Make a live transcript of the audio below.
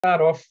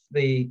Start off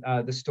the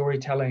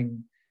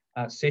storytelling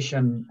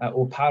session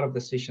or part of the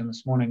session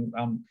this morning.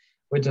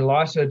 We're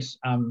delighted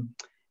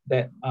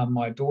that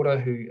my daughter,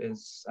 who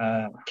is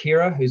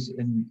Kira, who's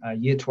in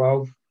year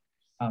 12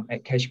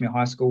 at Kashmir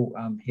High School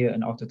here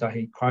in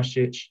Aotearoa,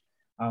 Christchurch,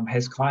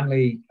 has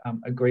kindly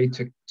agreed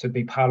to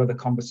be part of the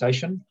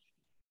conversation.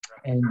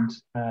 And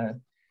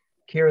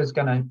Kira is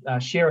going to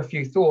share a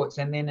few thoughts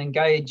and then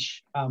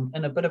engage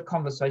in a bit of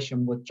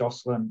conversation with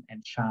Jocelyn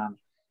and Sian.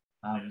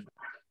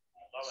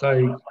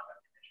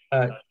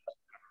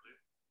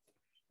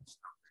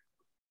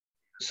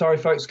 Sorry,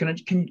 folks, can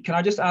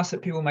I just ask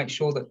that people make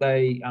sure that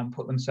they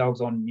put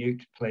themselves on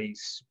mute,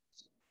 please?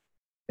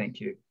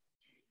 Thank you.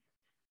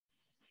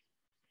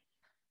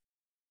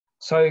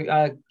 So,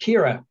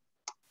 Kira,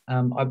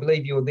 I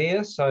believe you're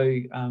there, so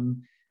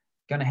going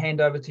to hand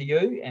over to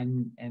you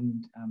and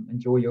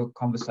enjoy your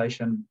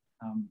conversation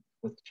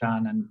with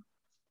Sian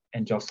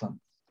and Jocelyn.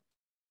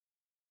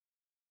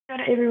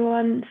 Hi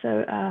everyone.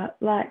 So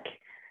like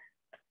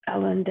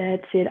Ella and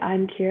Dad said,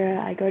 I'm Kira.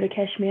 I go to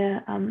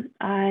Kashmir.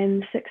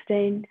 I'm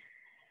 16.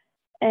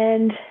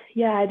 And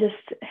yeah, I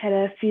just had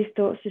a few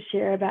thoughts to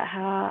share about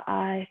how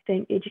I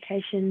think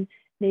education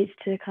needs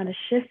to kind of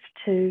shift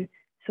to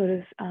sort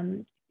of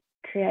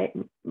create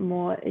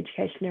more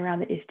education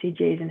around the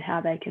SDGs and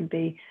how they can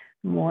be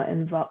more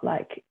involved,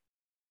 like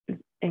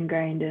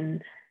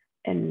ingrained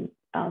in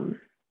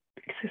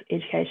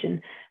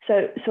education.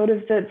 So sort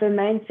of the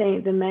main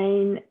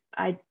thing,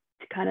 I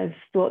kind of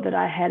thought that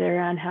I had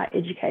around how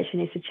education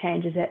needs to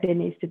change is that there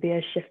needs to be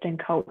a shift in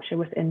culture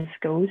within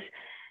schools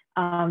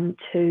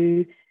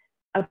to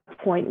a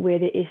point where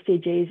the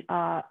SDGs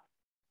are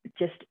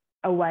just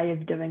a way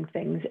of doing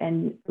things,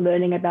 and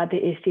learning about the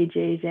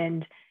SDGs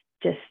and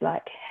just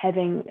like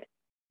having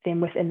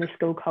them within the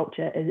school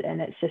culture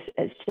and it's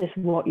just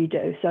what you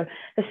do. So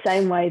the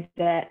same way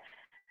that,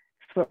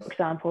 for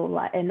example,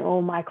 like in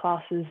all my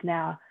classes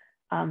now,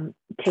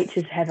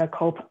 teachers have a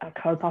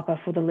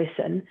kaupapa for the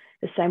lesson,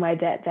 the same way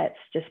that that's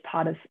just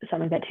part of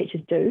something that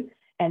teachers do,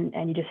 and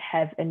you just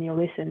have in your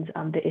lessons.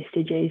 The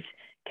SDGs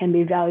can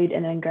be valued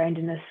and ingrained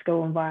in the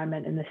school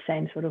environment in the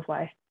same sort of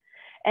way.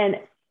 And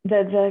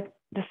the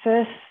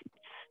first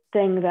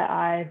thing that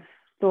I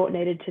thought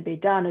needed to be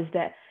done is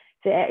that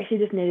there actually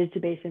just needed to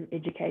be some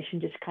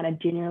education just kind of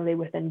generally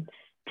within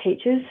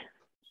teachers.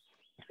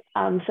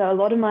 So a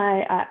lot of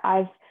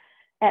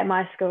at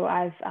my school,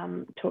 I've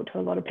talked to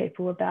a lot of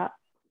people about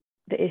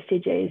the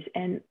SDGs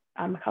and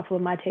a couple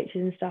of my teachers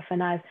and stuff,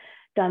 and I've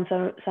done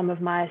some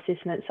of my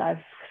assessments.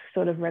 I've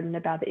sort of written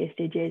about the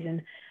SDGs,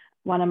 and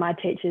one of my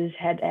teachers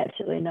had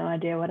absolutely no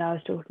idea what I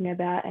was talking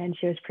about, and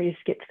she was pretty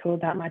skeptical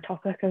about my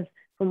topic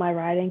for my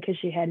writing because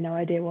she had no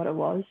idea what it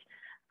was.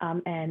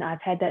 And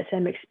I've had that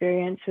same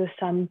experience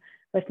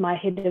with my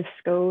head of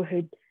school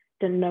who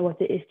didn't know what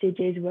the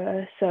SDGs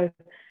were. So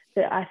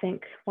I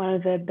think one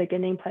of the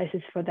beginning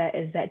places for that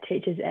is that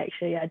teachers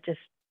actually just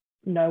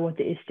know what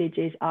the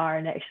SDGs are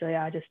and actually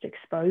are just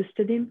exposed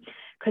to them.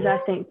 Because I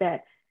think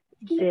that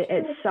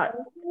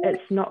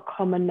it's not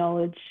common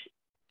knowledge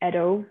at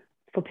all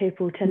for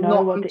people to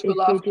know what the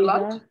SDGs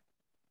are.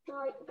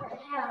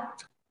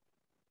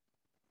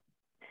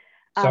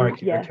 Sorry,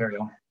 Kira, carry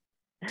on.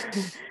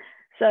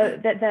 So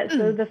that's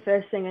sort of the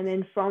first thing, and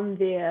then from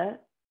there,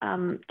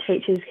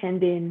 teachers can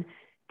then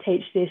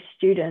teach their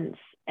students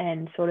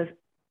and sort of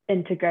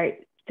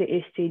integrate the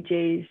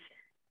SDGs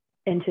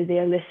into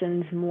their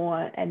lessons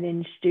more, and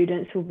then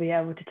students will be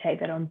able to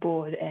take that on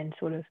board and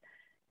sort of,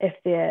 if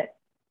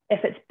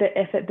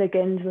it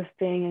begins with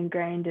being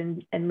ingrained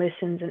in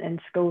lessons and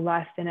in school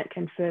life, then it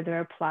can further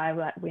apply,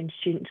 like when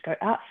students go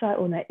outside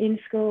or they're in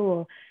school,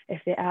 or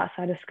if they're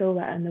outside of school,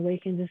 like on the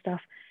weekends and stuff,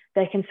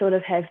 they can sort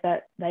of have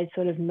that, they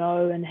sort of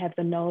know and have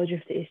the knowledge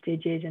of the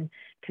SDGs and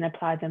can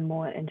apply them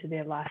more into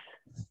their life.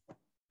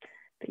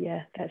 But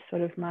yeah, that's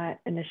sort of my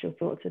initial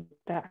thoughts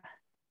about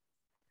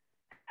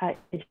how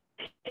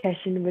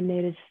education would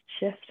need a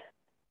shift.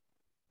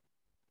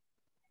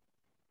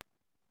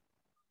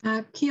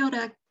 Kia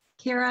ora,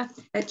 Kira,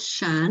 it's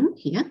Sian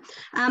here.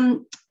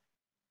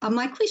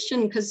 My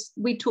question, because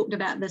we talked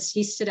about this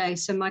yesterday,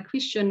 so my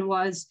question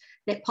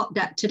that popped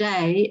up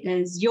today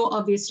is, you're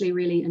obviously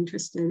really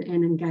interested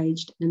and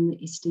engaged in the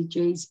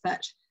SDGs,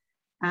 but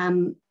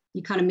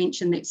you kind of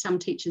mentioned that some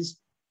teachers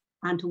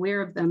aren't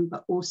aware of them,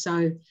 but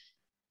also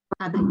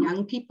other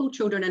young people,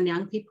 children and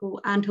young people,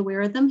 aren't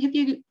aware of them. Have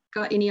you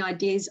got any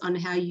ideas on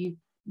how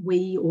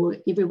we or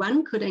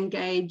everyone could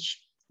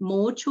engage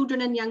more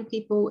children and young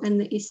people in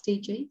the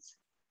SDGs?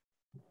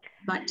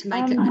 Like to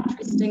make it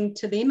interesting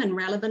to them and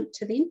relevant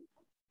to them?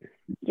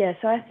 Yeah,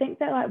 so I think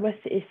that like with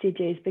the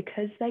SDGs,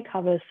 because they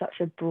cover such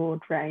a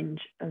broad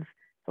range of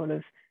sort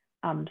of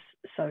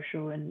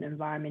social and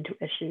environmental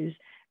issues,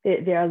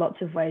 there are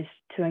lots of ways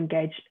to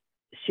engage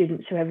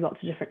students who have lots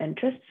of different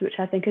interests, which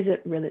I think is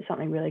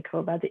something really cool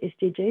about the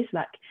SDGs.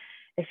 Like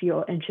if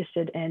you're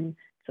interested in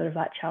sort of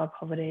like child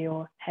poverty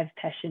or have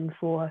passion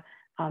for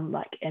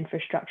like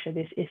infrastructure,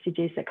 there's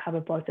SDGs that cover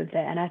both of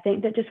that. And I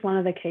think that just one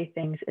of the key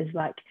things is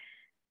like,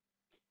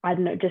 I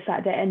don't know, just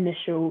like that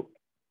initial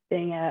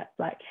being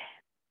like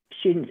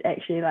students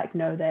actually like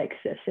know they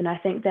exist. And I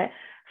think that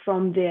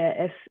from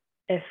there,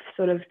 if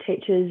sort of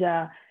teachers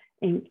are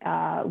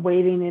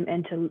weaving them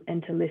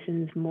into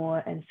lessons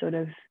more, and sort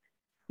of,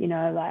 you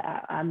know, like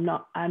I'm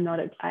not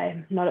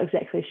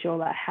exactly sure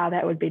like how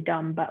that would be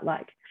done, but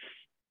like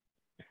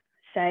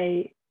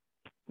say,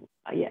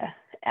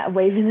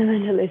 weaving them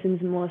into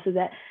lessons more so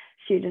that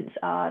students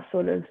are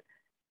sort of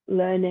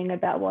learning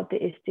about what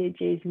the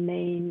SDGs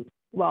mean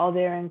while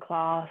they're in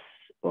class,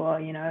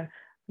 or, you know,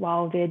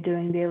 while they're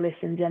doing their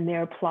lessons, and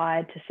they're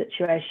applied to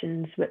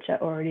situations which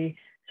are already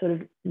sort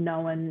of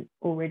known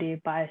already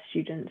by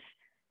students.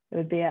 It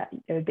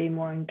would be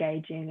more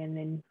engaging, and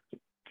then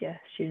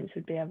students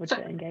would be able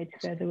to engage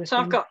further with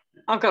them.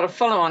 I've got a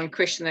follow-on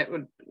question that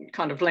would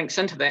kind of links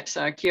into that.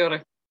 So kia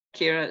ora,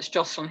 Kira, it's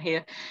Jocelyn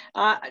here.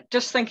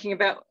 Just thinking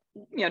about,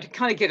 you know, to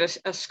kind of get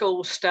a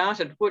school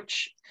started,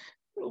 which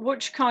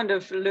kind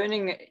of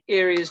learning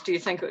areas do you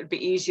think it would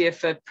be easier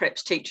for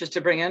perhaps teachers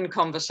to bring in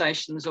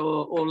conversations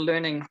or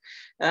learning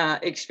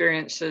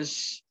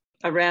experiences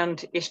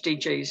around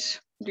SDGs?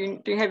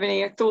 Do you have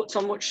any thoughts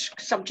on which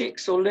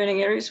subjects or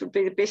learning areas would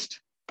be the best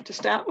to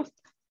start with?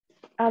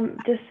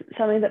 Just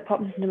something that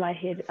pops into my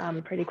head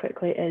pretty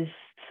quickly is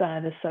some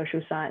of the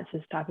social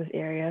sciences type of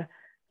area,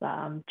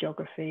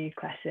 geography,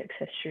 classics,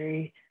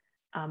 history.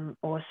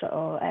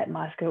 Also at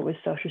my school it was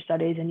social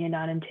studies in year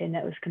 9 and 10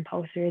 that was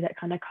compulsory, that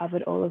kind of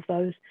covered all of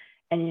those.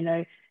 And, you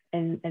know,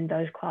 in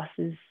those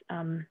classes,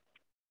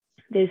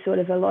 there's sort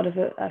of a lot of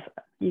it,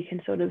 you can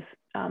sort of,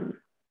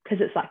 because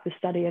it's like the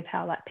study of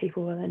how like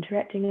people are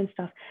interacting and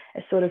stuff,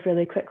 it sort of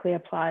really quickly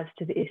applies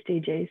to the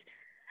SDGs,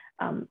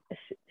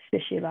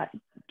 especially like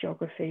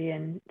geography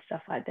and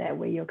stuff like that,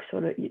 where you're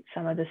sort of,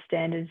 some of the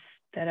standards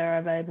that are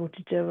available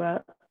to do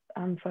a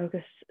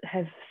focus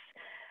have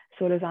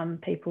sort of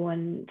people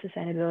and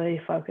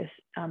sustainability focus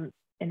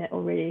in it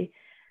already.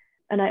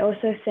 And I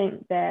also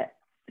think that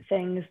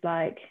things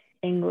like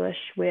English,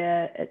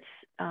 where it's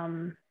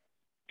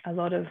a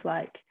lot of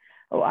like,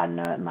 I don't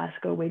know, at my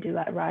school we do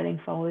like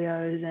writing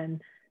folios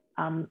and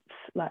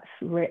like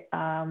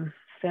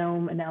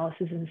film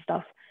analysis and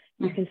stuff.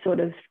 You can sort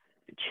of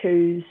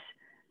choose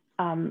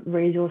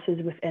resources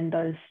within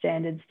those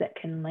standards that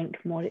can link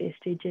more to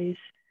SDGs.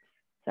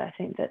 So I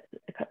think that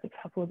a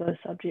couple of those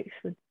subjects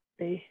would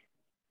be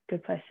a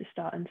good place to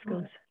start in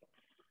schools.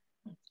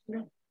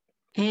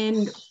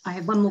 And I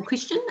have one more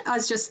question. I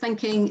was just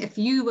thinking, if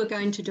you were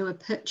going to do a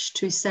pitch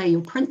to, say, your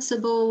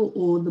principal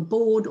or the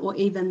board or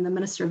even the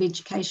Minister of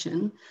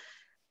Education,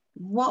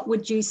 what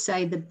would you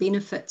say the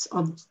benefits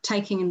of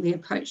taking the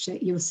approach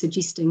that you're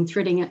suggesting,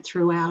 threading it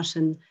throughout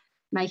and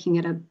making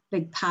it a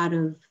big part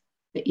of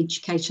the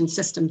education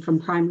system from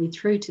primary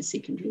through to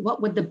secondary?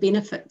 What would the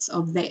benefits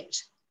of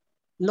that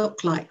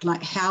look like?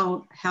 Like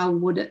how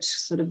would it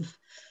sort of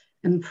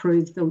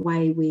improve the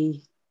way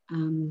we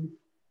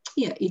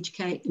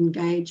educate,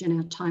 engage in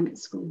our time at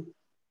school?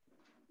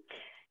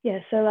 Yeah,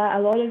 so like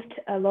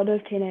a lot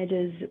of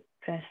teenagers,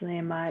 personally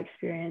in my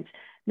experience,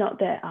 not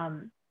that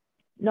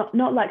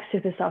not like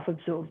super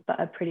self-absorbed, but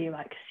are pretty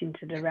like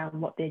centered around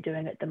what they're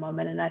doing at the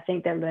moment. And I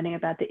think that learning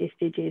about the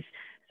SDGs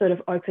sort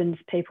of opens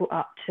people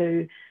up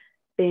to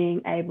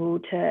being able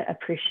to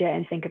appreciate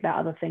and think about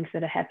other things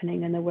that are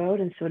happening in the world,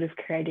 and sort of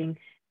creating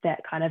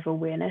that kind of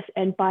awareness.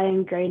 And by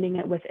ingraining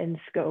it within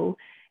school,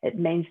 it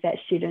means that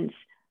students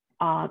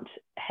aren't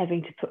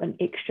having to put in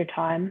extra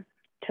time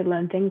to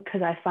learn things,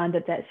 because I find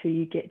that that's where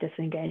you get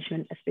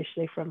disengagement,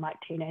 especially from like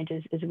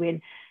teenagers, is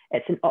when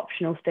it's an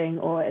optional thing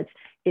or it's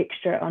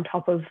extra on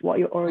top of what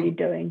you're already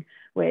doing,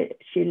 where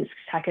students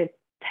take a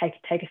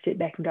step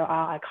back and go,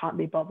 I can't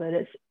be bothered,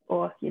 it's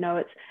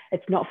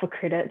not for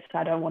credits,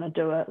 I don't want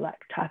to do it, like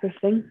type of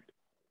thing.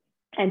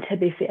 And to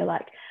be fair,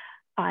 like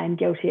I'm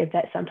guilty of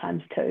that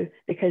sometimes too,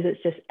 because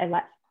it's just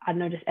like, I don't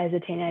know, just as a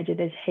teenager,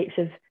 there's heaps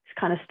of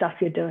kind of stuff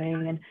you're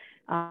doing,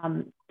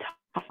 and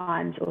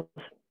times also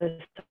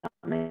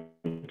something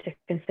to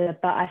consider.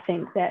 But I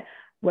think that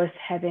with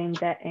having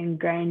that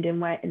ingrained in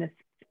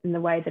the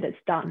way that it's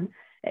done,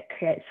 it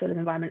creates sort of an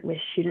environment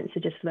where students are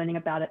just learning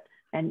about it,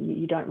 and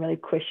you don't really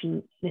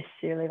question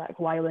necessarily like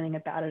why you're learning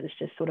about it. It's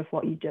just sort of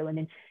what you do, and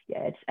then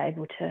it's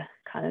able to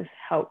kind of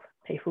help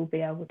people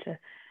be able to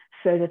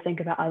further think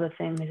about other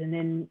things, and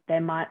then they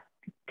might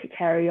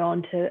carry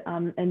on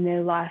to in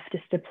their life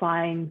just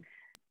applying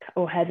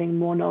or having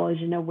more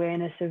knowledge and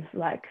awareness of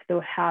like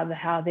how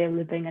they're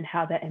living and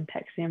how that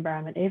impacts the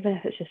environment, even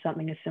if it's just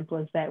something as simple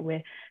as that,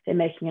 where they're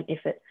making an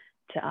effort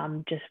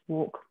to just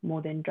walk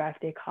more than drive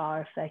their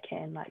car if they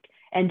can, like,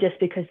 and just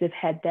because they've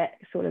had that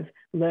sort of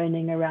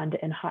learning around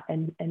it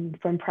and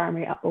from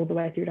primary up all the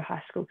way through to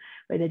high school,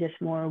 where they're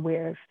just more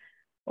aware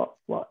of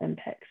what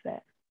impacts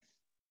that.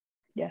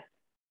 Yeah,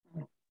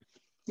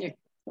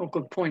 all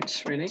good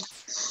points, really.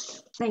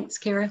 Thanks,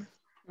 Kira.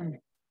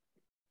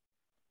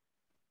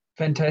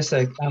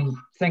 Fantastic.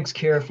 Thanks,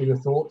 Kira, for your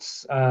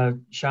thoughts.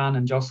 Sian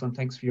and Jocelyn,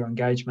 thanks for your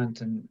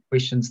engagement and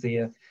questions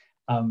there.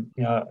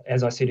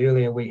 As I said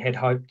earlier, we had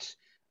hoped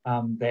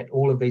that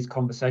all of these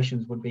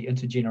conversations would be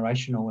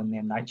intergenerational in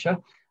their nature,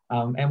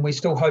 And we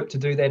still hope to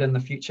do that in the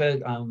future.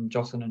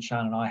 Jocelyn and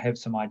Sian and I have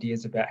some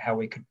ideas about how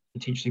we could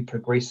potentially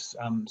progress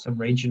some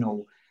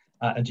regional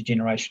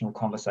intergenerational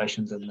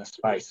conversations in this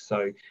space.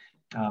 So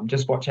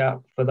just watch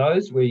out for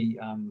those. We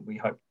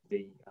hope to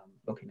be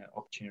looking at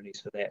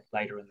opportunities for that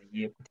later in the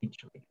year,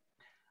 potentially.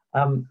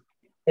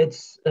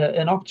 It's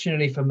an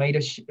opportunity for me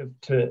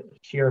to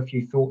share a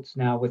few thoughts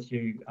now with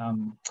you.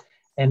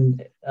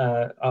 And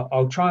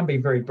I'll try and be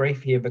very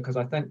brief here, because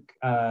I think,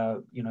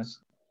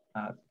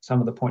 some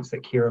of the points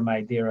that Kira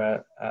made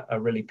there are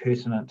really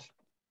pertinent.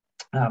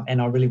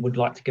 And I really would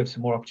like to give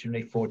some more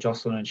opportunity for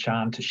Jocelyn and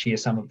Sian to share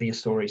some of their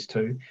stories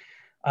too.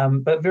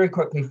 But very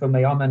quickly for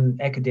me, I'm an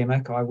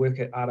academic. I work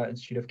at Aotearoa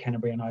Institute of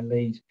Canterbury, and I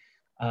lead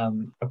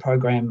a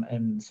program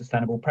in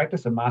sustainable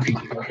practice, a master's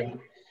program.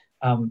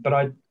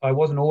 But I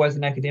wasn't always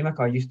an academic.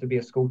 I used to be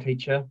a school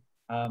teacher.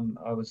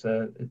 I was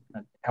a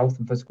health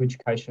and physical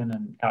education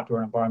and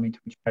outdoor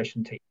environmental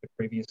education teacher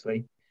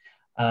previously.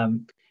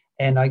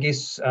 And I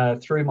guess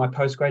through my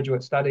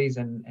postgraduate studies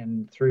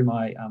and through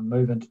my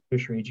move into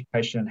tertiary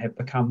education, have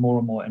become more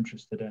and more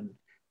interested in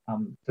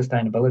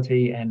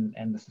sustainability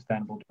and the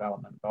sustainable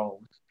development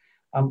goals.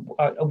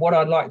 What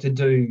I'd like to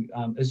do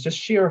is just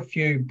share a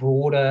few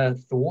broader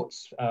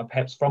thoughts,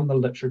 perhaps from the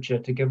literature,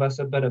 to give us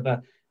a bit of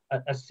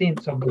a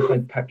sense of the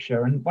big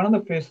picture. And one of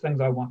the first things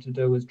I want to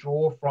do is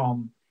draw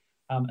from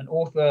an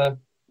author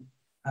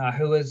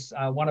who is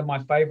one of my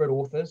favourite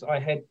authors. I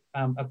had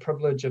a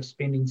privilege of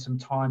spending some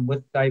time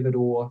with David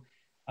Orr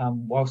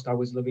whilst I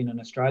was living in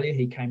Australia.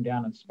 He came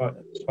down and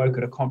spoke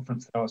at a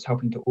conference that I was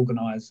helping to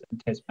organise in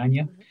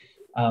Tasmania.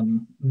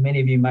 Many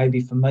of you may be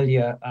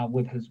familiar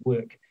with his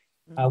work.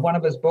 One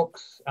of his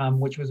books,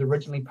 which was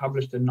originally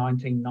published in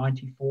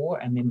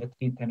 1994, and then the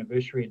 10th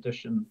anniversary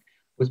edition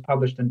was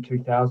published in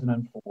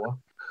 2004.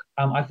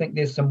 I think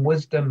there's some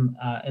wisdom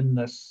in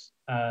this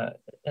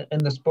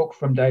book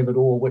from David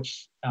Orr,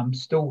 which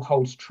still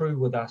holds true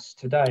with us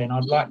today. And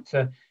I'd like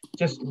to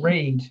just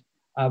read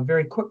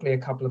very quickly a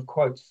couple of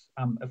quotes,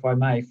 if I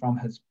may, from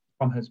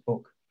his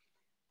book.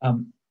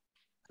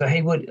 So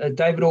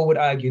David Orr would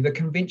argue, the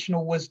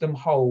conventional wisdom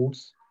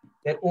holds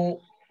that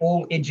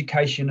all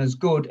education is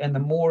good, and the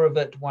more of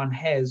it one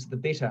has, the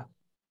better.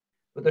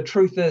 But the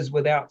truth is,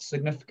 without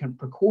significant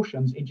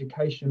precautions,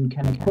 education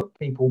can equip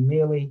people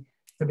merely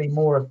to be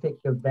more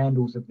effective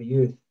vandals of the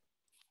earth.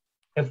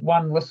 If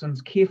one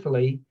listens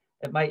carefully,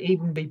 it may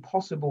even be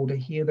possible to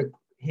hear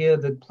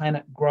the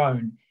planet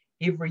groan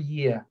every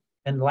year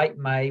in late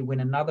May,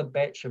 when another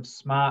batch of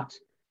smart,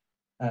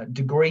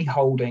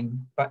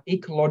 degree-holding but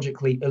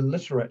ecologically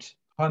illiterate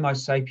Homo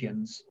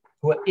sapiens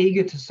who are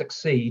eager to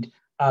succeed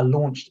are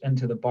launched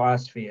into the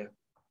biosphere.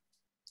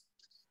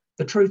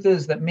 The truth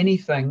is that many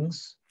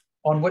things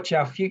on which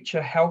our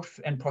future health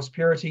and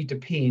prosperity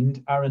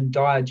depend are in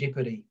dire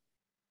jeopardy.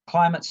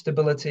 Climate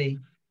stability,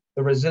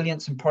 the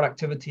resilience and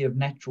productivity of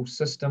natural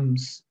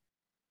systems,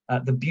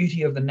 the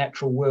beauty of the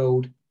natural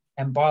world,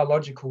 and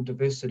biological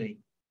diversity.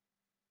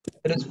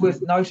 It is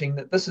worth noting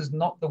that this is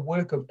not the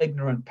work of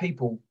ignorant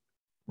people.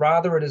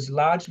 Rather, it is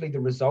largely the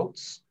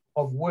results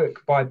of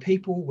work by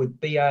people with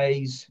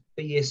BAs,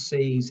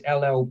 BScs,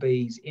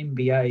 LLBs,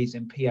 MBAs,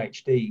 and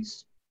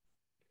PhDs.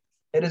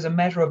 It is a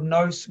matter of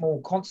no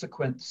small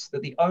consequence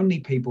that the only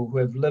people who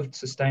have lived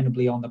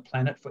sustainably on the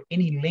planet for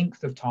any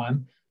length of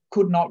time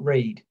could not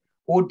read,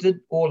 or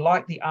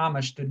like the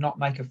Amish, did not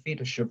make a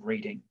fetish of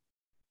reading.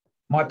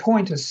 My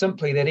point is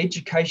simply that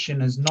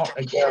education is not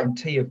a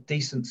guarantee of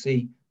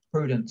decency,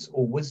 prudence,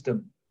 or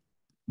wisdom.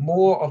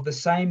 More of the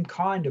same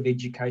kind of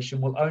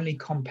education will only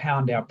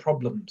compound our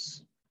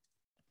problems.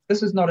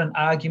 This is not an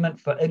argument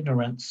for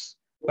ignorance,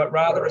 but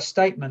rather a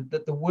statement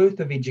that the worth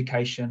of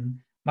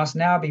education must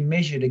now be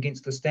measured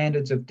against the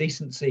standards of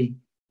decency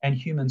and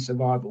human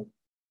survival.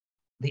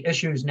 The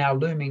issues now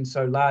looming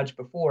so large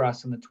before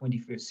us in the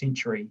 21st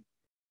century.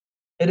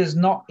 It is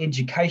not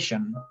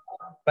education,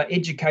 but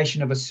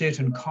education of a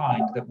certain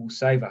kind that will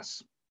save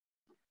us.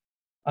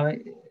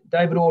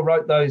 David Orr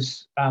wrote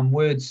those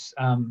words,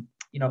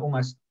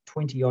 almost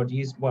 20 odd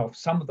years, well,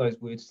 some of those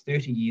words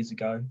 30 years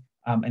ago,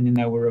 and then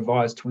they were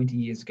revised 20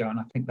 years ago, and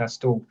I think they're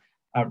still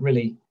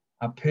really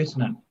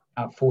pertinent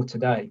for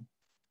today.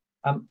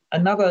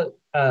 Another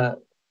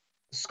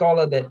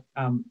scholar that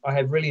I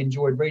have really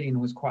enjoyed reading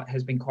and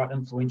has been quite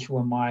influential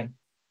in my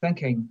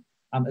thinking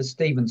is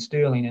Stephen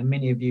Sterling, and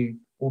many of you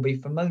will be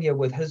familiar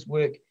with his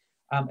work.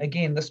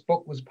 Again, this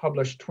book was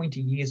published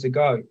 20 years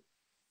ago,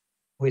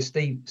 where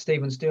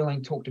Stephen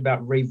Sterling talked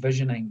about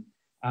revisioning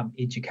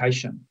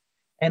education.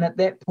 And at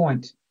that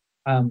point,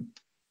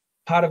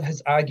 part of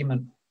his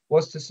argument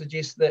was to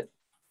suggest that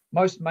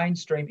most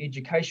mainstream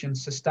education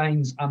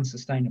sustains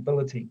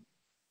unsustainability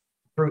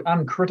through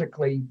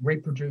uncritically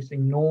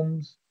reproducing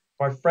norms,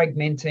 by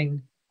fragmenting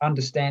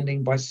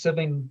understanding, by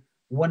sieving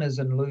winners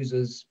and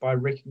losers, by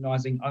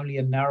recognizing only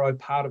a narrow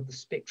part of the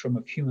spectrum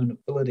of human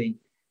ability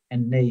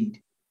and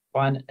need,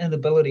 by an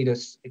inability to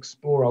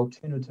explore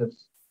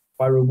alternatives,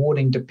 by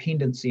rewarding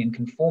dependency and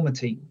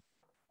conformity,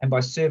 and by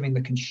serving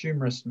the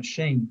consumerist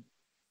machine.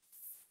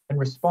 In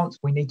response,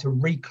 we need to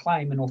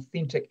reclaim an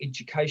authentic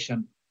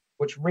education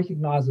which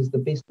recognises the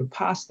best of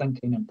past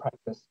thinking and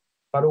practice,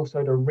 but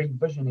also to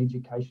revision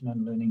education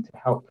and learning to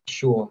help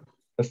assure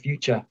the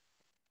future.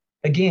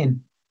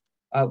 Again,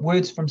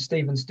 words from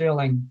Stephen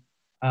Sterling,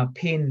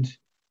 penned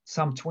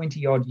some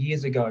 20 odd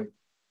years ago,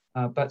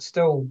 but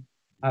still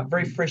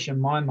very fresh in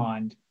my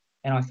mind,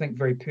 and I think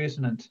very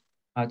pertinent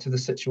to the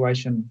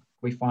situation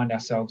we find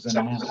ourselves in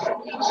now.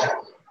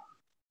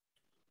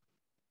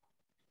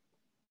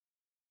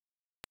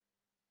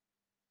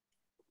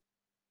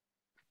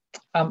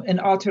 In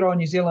Aotearoa,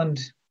 New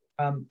Zealand,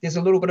 there's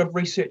a little bit of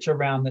research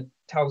around that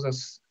tells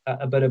us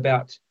a bit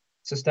about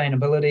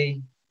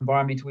sustainability,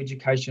 environmental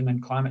education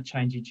and climate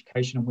change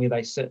education, and where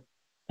they sit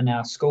in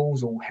our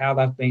schools or how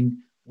they've been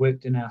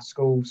worked in our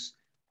schools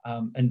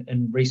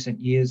in recent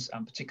years,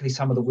 particularly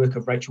some of the work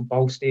of Rachel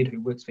Bolstead,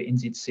 who works for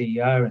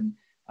NZCEO, and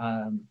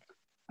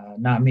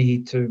ngā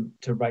mihi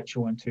to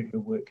Rachel and to her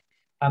work.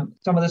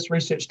 Some of this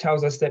research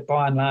tells us that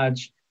by and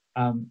large,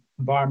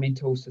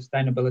 environmental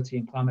sustainability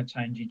and climate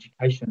change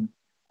education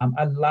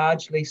are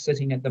largely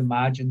sitting at the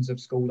margins of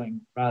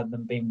schooling rather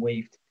than being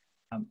weaved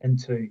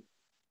into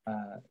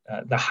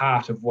the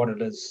heart of what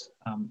it is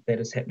that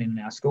is happening in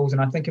our schools.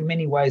 And I think in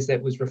many ways that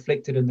was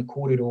reflected in the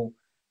kōrero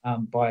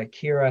by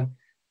Kira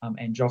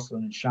and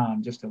Jocelyn and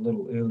Sian just a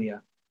little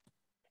earlier.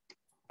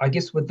 I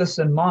guess with this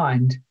in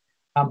mind,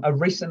 a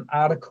recent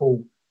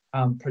article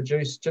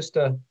produced just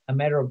a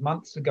matter of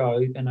months ago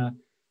in a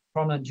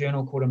prominent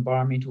journal called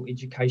Environmental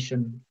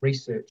Education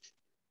Research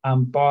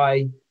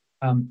by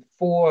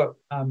four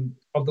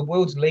of the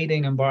world's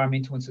leading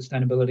environmental and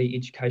sustainability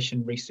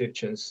education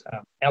researchers,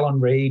 Alan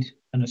Reed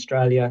in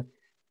Australia,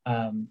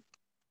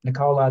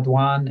 Nicole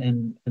Ardoin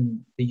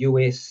in the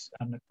US,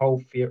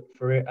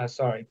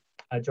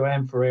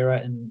 Joanne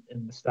Ferreira in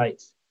the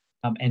States,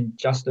 and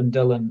Justin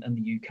Dillon in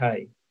the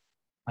UK.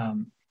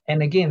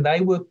 And again,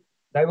 they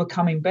were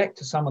coming back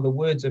to some of the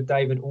words of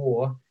David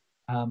Orr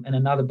in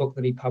another book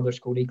that he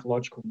published called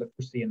Ecological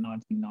Literacy in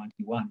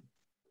 1991.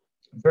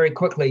 Very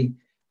quickly,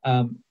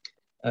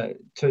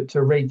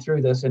 to read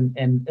through this, and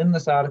in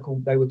this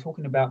article, they were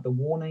talking about the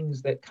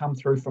warnings that come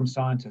through from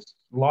scientists,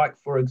 like,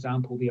 for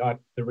example,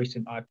 the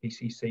recent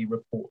IPCC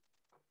report.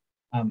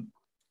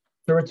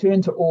 To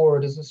return to Orr,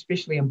 it is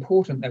especially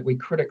important that we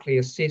critically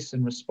assess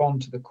and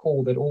respond to the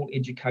call that all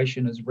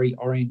education is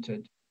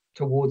reoriented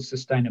towards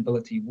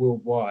sustainability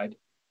worldwide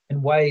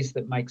in ways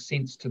that make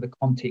sense to the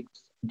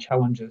context and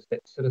challenges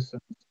that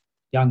citizens,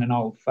 young and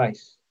old,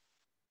 face.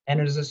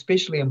 And it is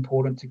especially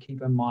important to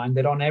keep in mind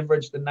that on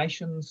average, the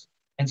nations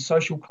and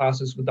social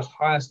classes with the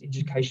highest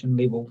education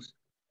levels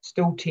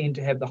still tend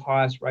to have the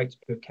highest rates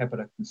per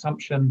capita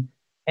consumption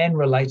and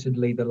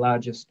relatedly the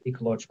largest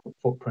ecological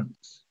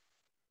footprints.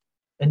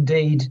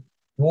 Indeed,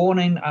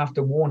 warning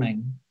after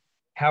warning,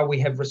 how we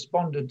have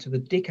responded to the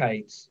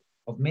decades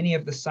of many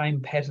of the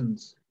same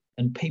patterns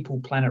in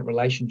people-planet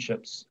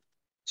relationships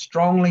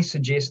strongly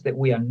suggest that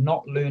we are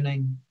not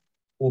learning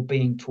or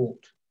being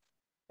taught.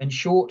 In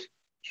short,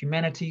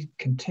 humanity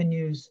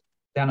continues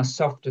down a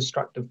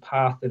self-destructive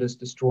path that is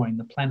destroying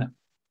the planet.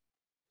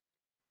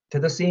 To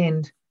this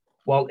end,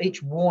 while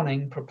each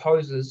warning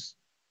proposes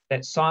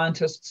that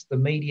scientists, the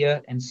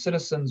media, and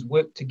citizens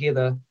work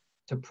together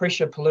to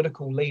pressure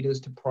political leaders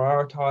to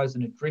prioritise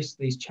and address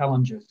these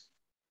challenges,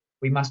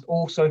 we must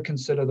also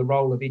consider the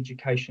role of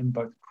education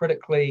both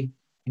critically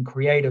and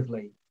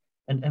creatively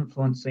in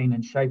influencing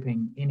and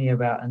shaping any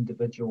of our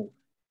individual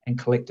and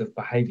collective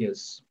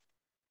behaviours.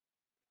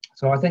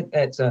 So I think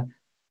that's a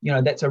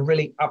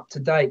really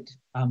up-to-date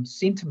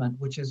sentiment,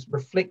 which is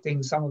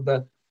reflecting some of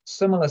the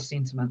similar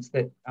sentiments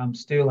that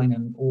Sterling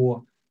and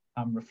Orr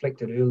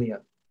reflected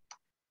earlier.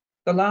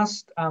 The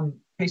last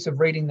piece of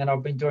reading that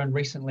I've been doing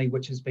recently,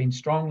 which has been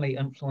strongly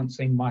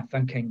influencing my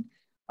thinking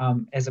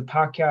as a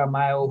Pākehā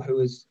male who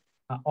is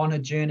on a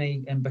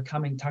journey in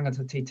becoming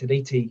tangata te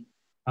Tiriti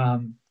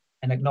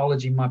and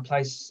acknowledging my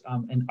place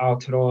in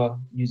Aotearoa,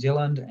 New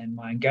Zealand, and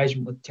my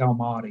engagement with Te Ao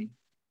Māori.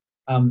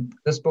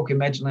 This book,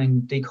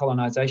 Imagining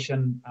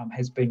Decolonisation,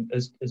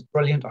 is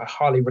brilliant. I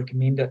highly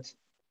recommend it.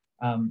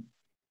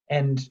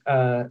 And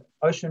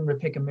Ocean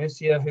Rebecca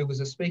Mercier, who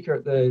was a speaker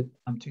at the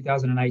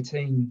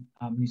 2018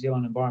 New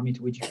Zealand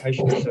Environmental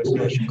Education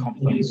Association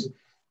conference,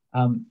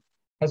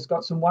 has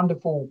got some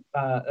wonderful,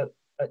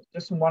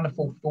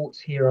 thoughts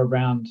here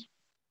around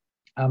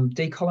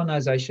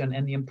decolonisation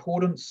and the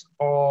importance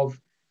of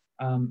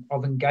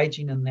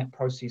engaging in that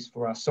process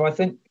for us. So I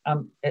think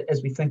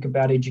as we think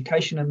about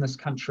education in this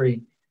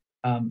country,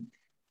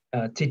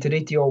 te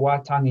tiriti o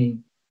Waitangi,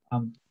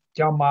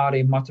 Te Ao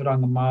Māori,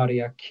 Maturanga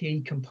Māori are key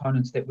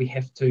components that we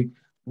have to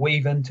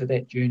weave into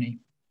that journey.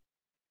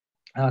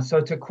 So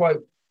to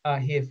quote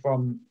here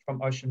from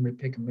Ocean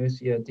Rebecca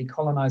Mercier,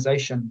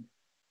 decolonisation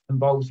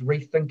involves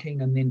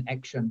rethinking and then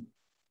action.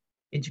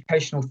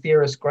 Educational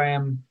theorist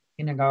Graham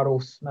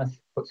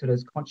Hinegaro-Smith puts it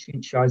as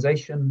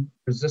conscientisation,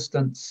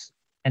 resistance,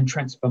 and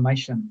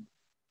transformation.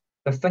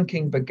 The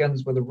thinking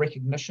begins with a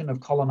recognition of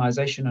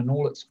colonisation in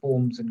all its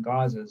forms and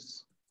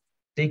guises.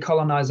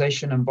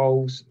 Decolonisation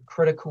involves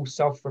critical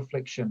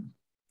self-reflection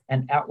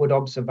and outward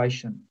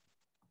observation.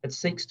 It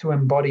seeks to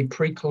embody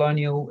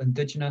pre-colonial,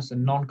 Indigenous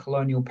and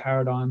non-colonial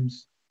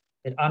paradigms.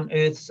 It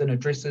unearths and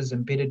addresses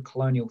embedded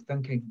colonial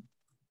thinking.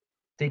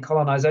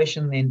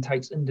 Decolonisation then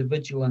takes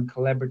individual and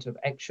collaborative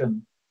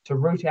action to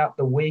root out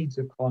the weeds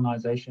of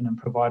colonisation and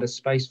provide a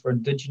space for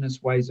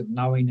Indigenous ways of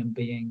knowing and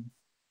being,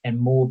 and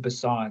more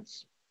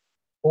besides.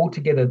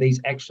 Altogether, these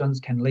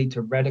actions can lead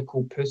to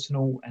radical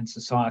personal and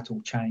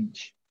societal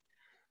change.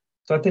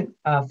 So I think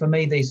for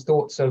me, these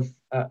thoughts of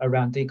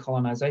around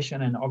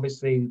decolonisation, and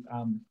obviously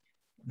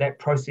that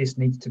process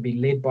needs to be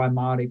led by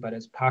Māori, but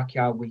as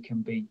Pākehā, we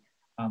can be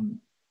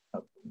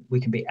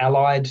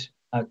allied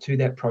to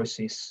that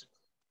process.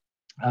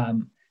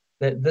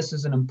 That this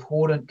is an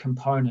important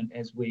component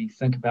as we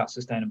think about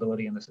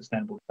sustainability and the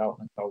Sustainable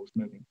Development Goals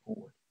moving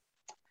forward.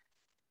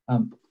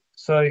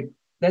 So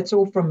that's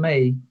all from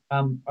me.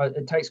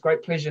 It takes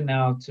great pleasure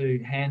now to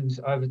hand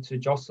over to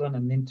Jocelyn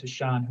and then to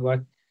Sian, who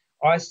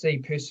I see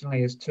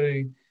personally as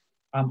two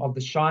of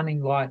the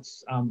shining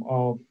lights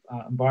of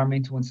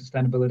environmental and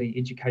sustainability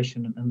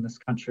education in this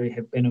country,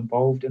 have been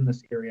involved in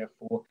this area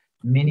for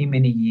many,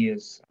 many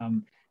years.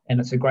 And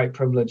it's a great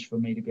privilege for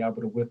me to be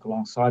able to work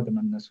alongside them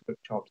in this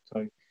workshop.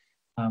 So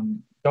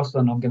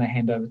Jocelyn, I'm going to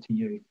hand over to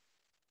you.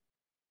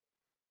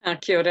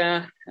 Kia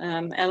ora,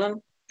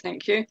 Alan.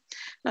 Thank you.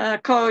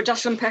 Ko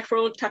Jocelyn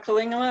Packrell,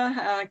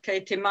 Takalingoa, kei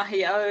te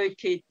mahi au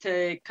ki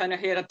te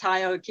kaunahera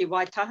tai au ki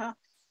Waitaha,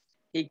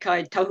 I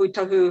kai tahu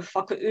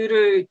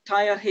whakauru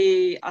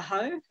taiahi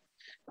ahau.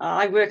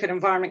 I work at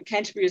Environment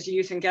Canterbury as a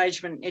youth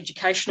engagement and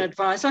education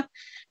advisor.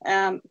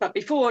 But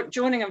before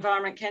joining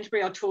Environment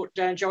Canterbury, I taught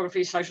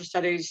geography, social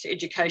studies,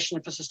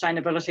 education for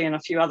sustainability, and a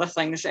few other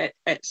things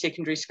at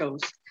secondary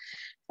schools.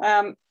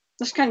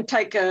 This can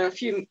take a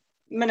few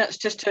minutes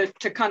just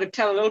to kind of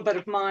tell a little bit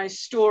of my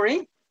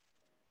story.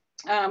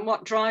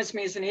 What drives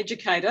me as an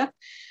educator,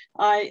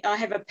 I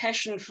have a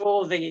passion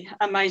for the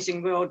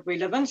amazing world we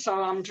live in. So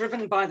I'm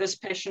driven by this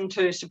passion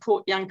to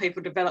support young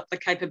people develop the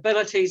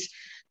capabilities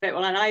that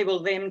will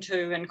enable them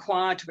to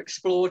inquire, to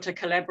explore, to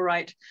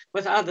collaborate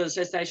with others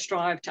as they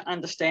strive to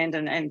understand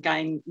and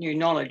gain new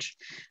knowledge.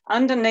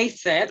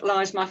 Underneath that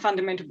lies my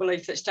fundamental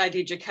belief that state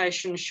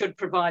education should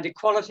provide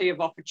equality of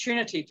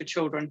opportunity for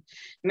children,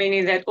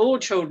 meaning that all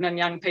children and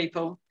young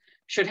people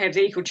should have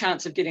the equal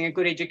chance of getting a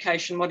good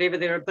education, whatever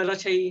their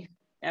ability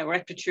or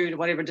aptitude or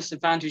whatever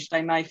disadvantage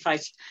they may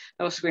face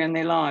elsewhere in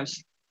their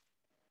lives.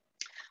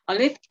 I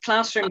left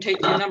classroom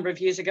teaching a number of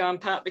years ago, in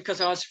part because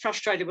I was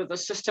frustrated with the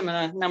system in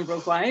a number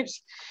of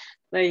ways.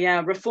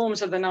 The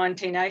reforms of the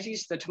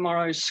 1980s, the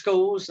tomorrow's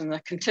schools, and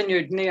the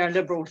continued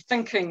neoliberal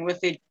thinking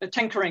with the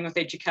tinkering with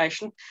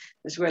education,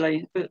 as well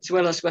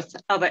as with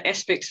other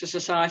aspects of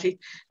society,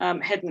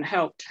 hadn't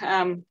helped.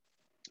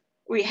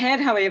 We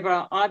had,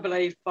 however, I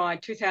believe by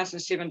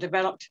 2007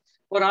 developed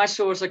what I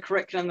saw as a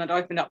curriculum that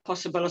opened up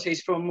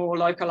possibilities for a more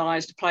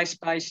localised,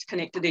 place-based,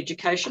 connected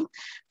education,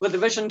 with a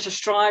vision to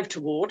strive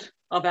toward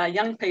of our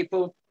young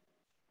people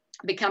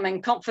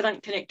becoming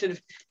confident,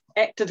 connected,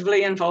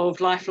 actively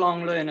involved,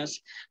 lifelong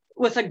learners,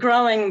 with a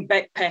growing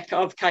backpack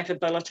of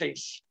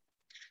capabilities.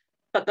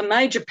 But the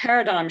major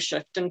paradigm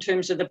shift in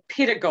terms of the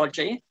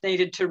pedagogy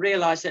needed to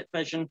realise that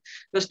vision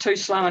was too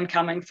slow in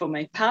coming for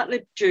me,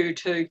 partly due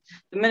to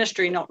the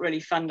ministry not really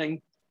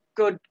funding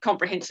good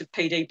comprehensive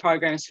PD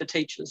programs for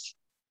teachers.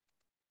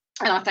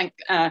 And I think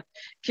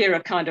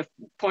Kira kind of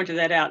pointed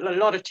that out. A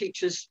lot of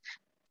teachers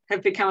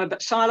have become a bit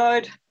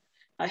siloed.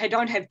 They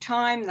don't have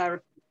time.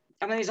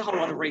 There's a whole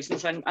lot of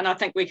reasons. And I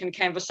think we can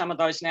canvass some of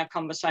those in our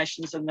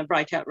conversations in the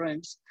breakout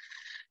rooms.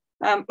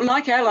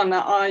 Like Alan,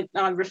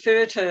 I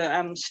refer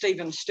to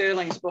Stephen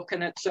Sterling's book,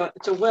 and it's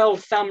a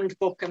well-thumbed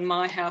book in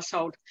my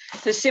household.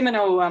 The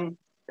seminal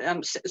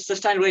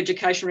Sustainable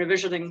Education,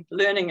 Revisiting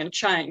Learning and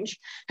Change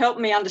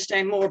helped me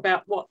understand more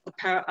about what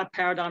a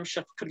paradigm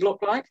shift could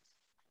look like.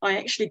 I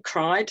actually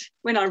cried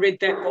when I read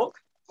that book,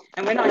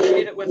 and when I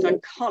shared it with a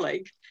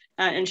colleague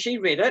and she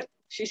read it,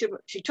 she said,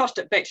 she tossed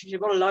it back. She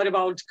said, what a load of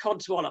old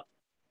codswallop.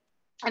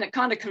 And it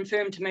kind of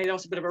confirmed to me there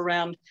was a bit of a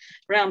round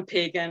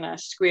peg and a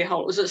square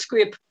hole. It was a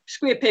square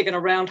peg and a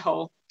round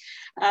hole.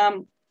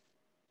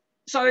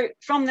 So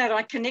from that,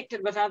 I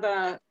connected with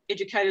other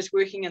educators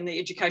working in the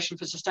education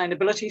for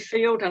sustainability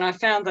field, and I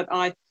found that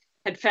I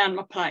had found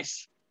my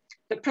place.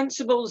 The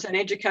principles in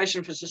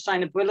education for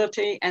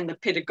sustainability and the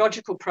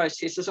pedagogical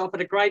processes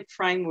offered a great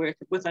framework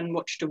within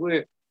which to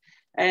work.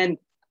 And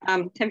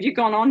have you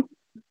gone on?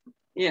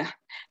 Yeah.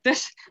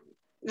 This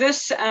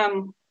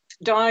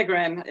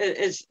diagram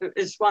is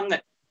one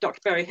that Dr.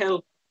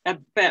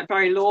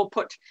 Barry Law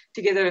put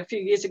together a few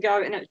years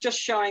ago, and it's just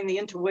showing the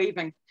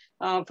interweaving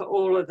for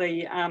all of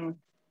the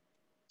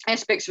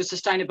aspects of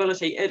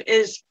sustainability.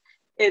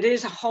 It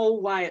is a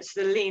whole way, it's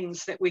the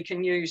lens that we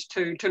can use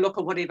to look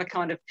at whatever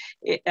kind of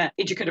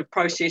educative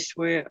process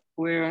we're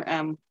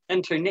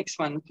into. Next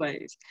one,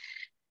 please.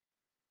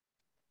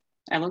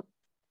 Alan?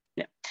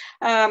 Yeah.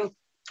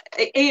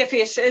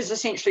 EFS is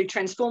essentially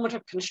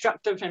transformative,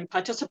 constructive, and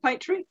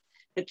participatory.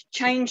 It's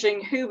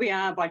changing who we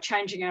are by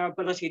changing our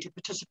ability to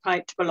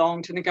participate, to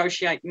belong, to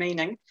negotiate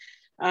meaning.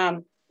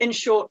 In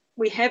short,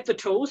 we have the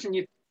tools, and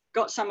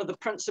got some of the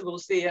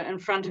principles there in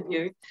front of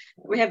you.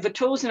 We have the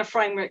tools and a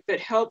framework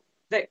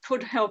that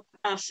could help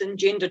us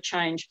engender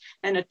change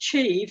and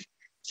achieve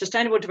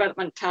Sustainable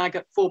Development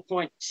Target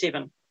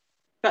 4.7.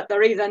 But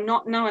they're either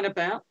not known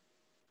about,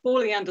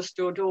 poorly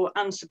understood, or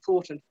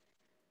unsupported.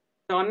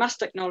 So I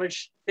must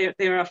acknowledge there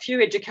are a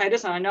few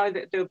educators, and I know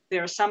that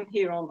there are some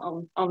here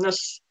on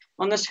this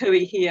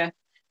hui here,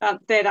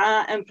 that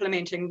are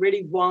implementing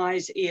really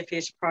wise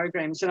EFS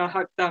programs, and I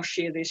hope they'll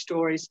share their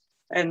stories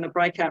in the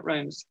breakout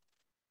rooms.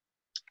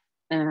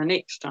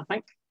 Next, I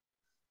think.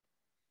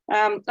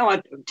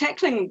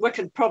 Tackling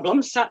wicked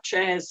problems such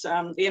as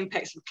the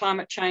impacts of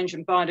climate change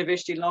and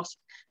biodiversity loss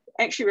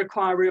actually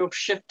require a real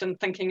shift in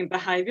thinking and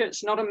behaviour.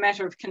 It's not a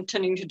matter of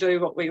continuing to do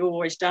what we've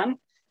always done,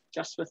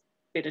 just with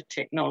better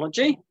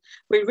technology.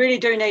 We really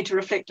do need to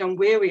reflect on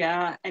where we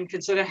are and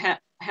consider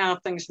how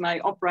things may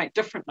operate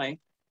differently.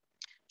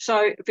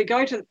 So if we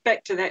go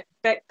back to that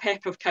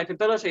backpack of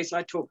capabilities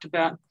I talked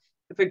about,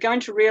 if we're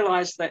going to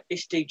realise that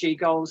SDG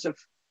goals of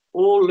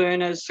all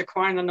learners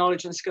acquiring the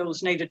knowledge and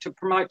skills needed to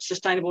promote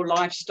sustainable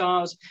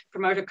lifestyles,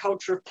 promote a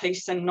culture of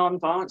peace and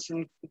non-violence,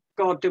 and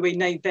God, do we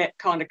need that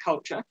kind of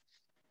culture,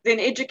 then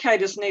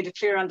educators need a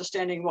clear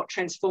understanding of what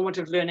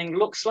transformative learning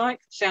looks like,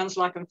 sounds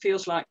like, and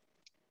feels like,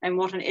 and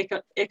what an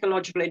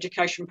ecological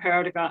education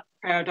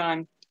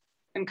paradigm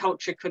and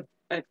culture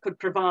could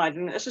provide.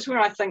 And this is where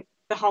I think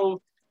the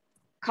whole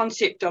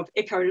concept of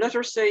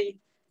eco-literacy,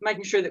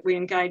 making sure that we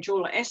engage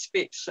all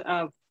aspects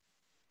of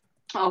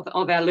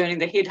our learning,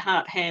 the head,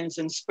 heart, hands,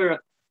 and spirit.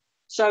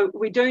 So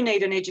we do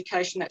need an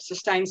education that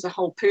sustains the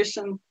whole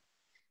person.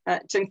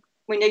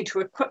 We need to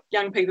equip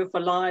young people for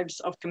lives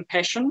of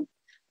compassion,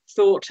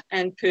 thought,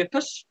 and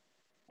purpose.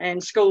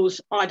 And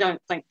schools, I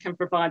don't think, can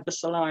provide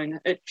this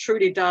alone. It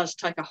truly does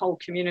take a whole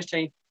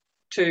community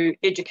to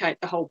educate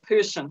the whole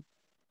person.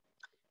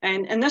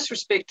 And in this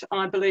respect,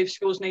 I believe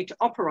schools need to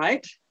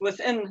operate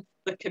within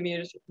the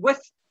community,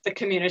 with the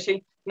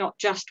community, not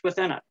just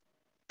within it.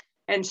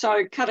 And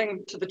so,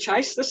 cutting to the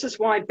chase, this is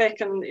why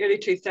back in the early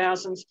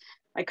 2000s,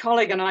 a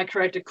colleague and I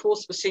created a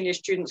course for senior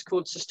students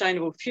called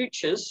Sustainable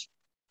Futures.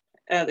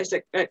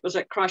 It was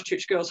at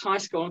Christchurch Girls High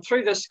School. And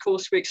through this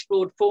course, we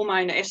explored 4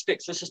 main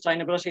aspects of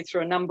sustainability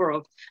through a number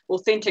of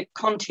authentic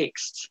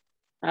contexts.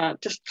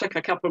 Just click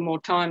a couple more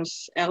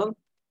times, Alan.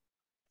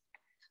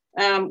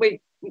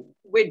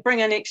 We'd bring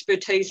in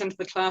expertise into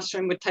the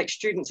classroom, we'd take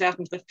students out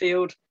into the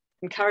field,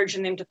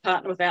 encouraging them to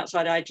partner with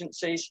outside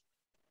agencies.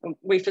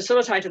 We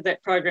facilitated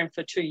that program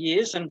for 2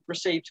 years and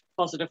received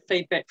positive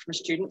feedback from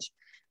students.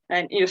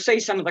 And you'll see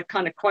some of the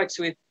kind of quotes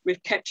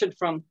we've captured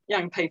from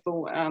young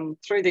people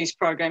through these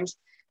programs.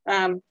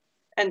 And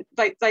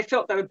they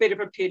felt they were better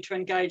prepared to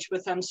engage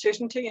with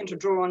uncertainty and to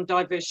draw on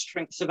diverse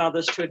strengths of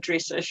others to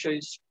address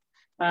issues.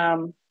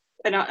 And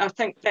I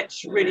think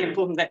that's really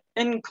important, that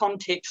in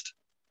context,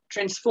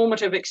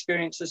 transformative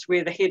experiences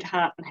where the head,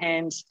 heart, and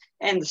hands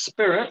and the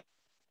spirit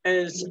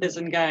is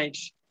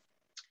engaged.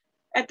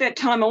 At that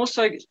time, I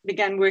also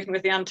began working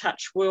with the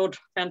Untouched World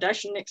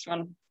Foundation. Next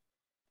one,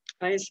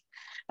 please.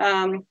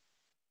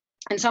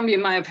 And some of you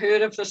may have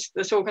heard of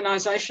this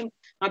organisation.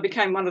 I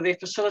became one of their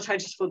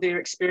facilitators for their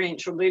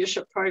experiential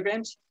leadership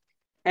programs.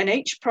 And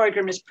each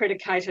program is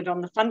predicated on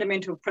the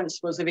fundamental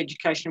principles of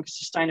education for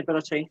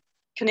sustainability,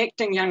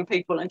 connecting young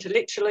people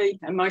intellectually,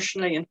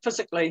 emotionally, and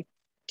physically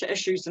to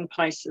issues and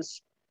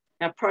places.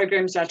 Our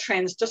programs are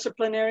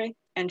transdisciplinary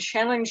and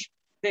challenge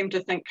them to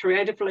think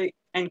creatively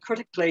and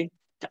critically,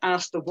 to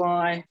ask the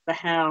why, the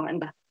how,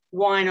 and the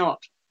why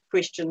not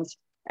questions,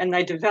 and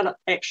they develop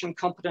action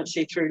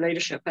competency through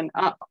leadership. And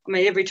I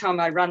mean, every time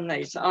I run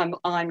these,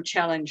 I'm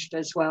challenged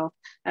as well,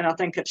 and I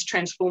think it's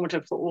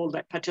transformative for all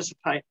that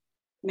participate.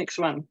 Next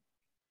one.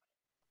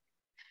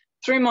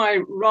 Through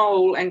my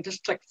role, and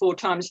just click 4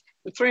 times,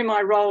 through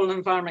my role in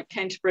Environment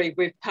Canterbury,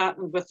 we've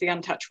partnered with the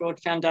Untouched World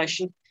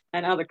Foundation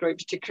and other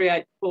groups to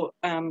create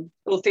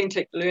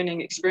authentic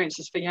learning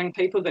experiences for young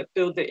people that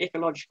build their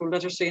ecological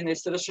literacy and their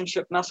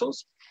citizenship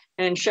muscles.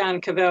 And Sian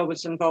Cavell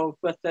was involved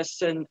with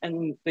this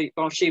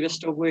while she was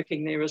still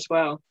working there as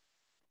well.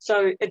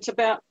 So it's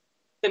about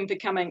them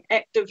becoming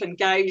active,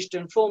 engaged,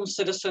 informed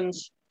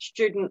citizens,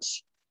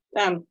 students.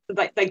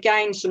 They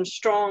gain some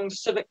strong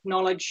civic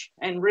knowledge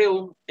and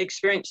real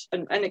experience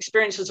and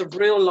experiences of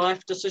real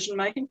life decision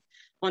making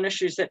on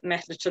issues that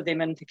matter to them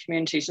in the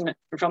communities. And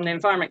from the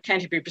Environment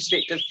Canterbury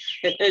perspective,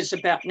 it is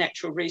about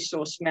natural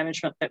resource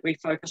management that we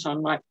focus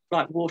on, like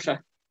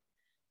water.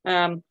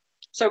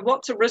 So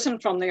what's arisen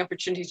from the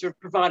opportunities we've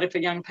provided for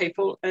young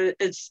people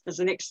is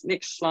the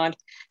next slide,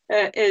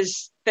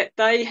 is that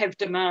they have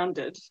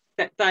demanded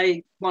that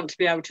they want to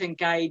be able to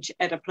engage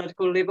at a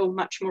political level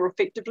much more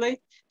effectively,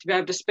 to be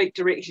able to speak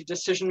directly to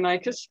decision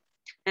makers.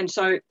 And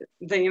so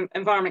the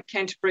Environment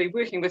Canterbury,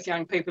 working with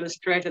young people, has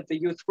created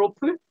the Youth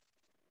Ropu.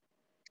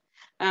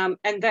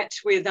 And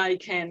that's where they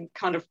can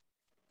kind of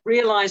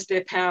realise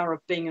their power of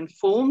being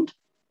informed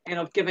and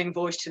of giving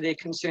voice to their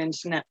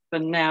concerns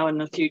now and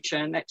the future.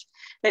 And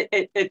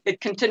it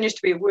continues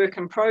to be a work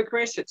in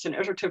progress. It's an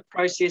iterative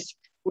process,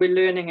 we're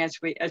learning as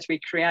we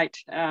create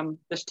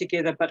this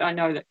together. But I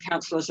know that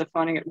counsellors are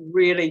finding it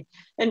really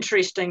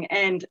interesting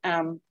and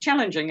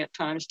challenging at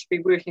times to be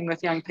working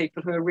with young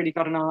people who have really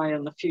got an eye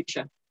on the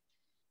future.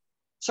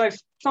 So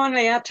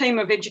finally, our team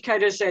of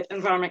educators at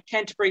Environment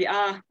Canterbury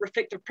are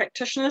reflective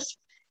practitioners.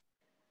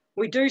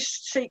 We do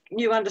seek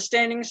new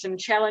understandings and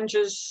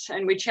challenges,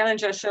 and we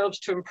challenge ourselves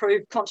to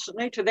improve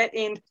constantly. To that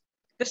end,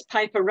 this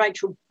paper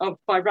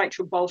by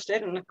Rachel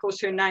Bolstad, and of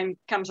course her name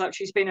comes up,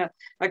 she's been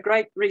a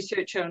great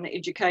researcher on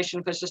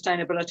education for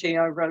sustainability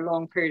over a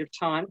long period of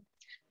time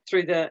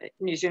through the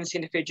New Zealand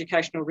Centre for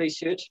Educational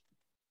Research.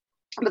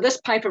 But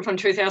this paper from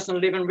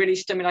 2011 really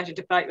stimulated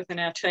debate within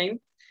our team,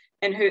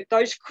 and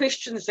those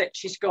questions that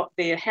she's got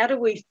there, how do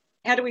we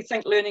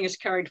think learning is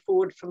carried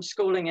forward from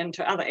schooling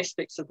into other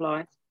aspects of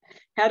life?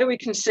 How do we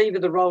conceive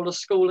of the role of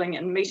schooling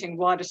in meeting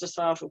wider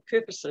societal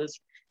purposes?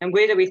 And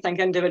where do we think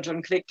individual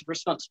and collective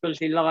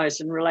responsibility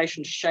lies in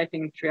relation to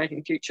shaping and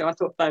creating future? I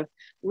thought they were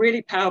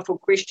really powerful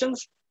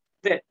questions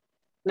that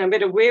no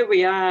matter where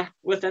we are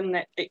within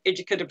that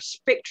educative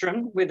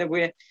spectrum, whether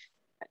we're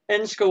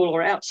in school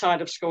or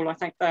outside of school, I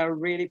think they are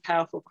really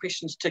powerful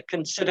questions to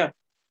consider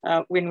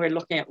when we're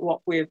looking at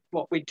what we're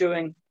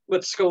doing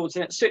with schools.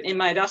 And it certainly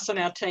made us and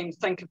our team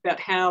think about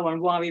how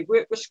and why we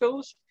work with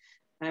schools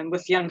and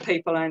with young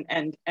people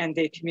and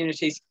their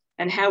communities,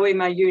 and how we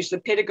may use the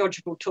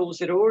pedagogical tools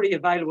that are already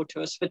available to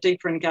us for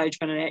deeper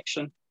engagement and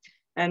action.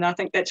 And I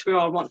think that's where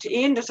I want to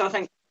end, is I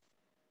think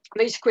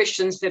these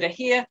questions that are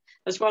here,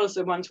 as well as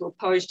the ones we'll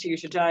pose to you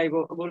today,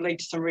 will lead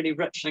to some really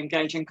rich and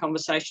engaging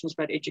conversations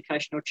about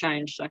educational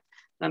change. So,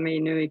 ngā mihi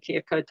nui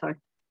kia koutou.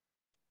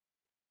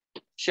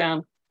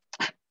 Sian.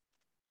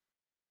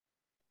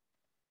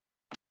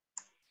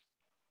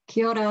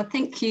 Kia ora,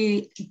 thank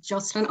you,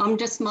 Jocelyn. I'm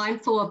just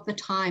mindful of the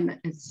time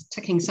is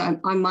ticking, so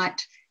I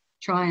might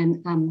try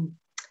and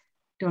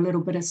do a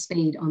little bit of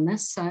speed on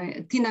this. So,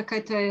 tēnā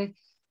koutou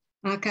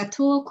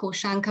katoa, ko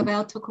Sian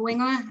Cavell tōku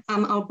ingoa.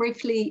 I'll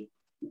briefly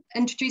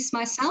introduce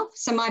myself.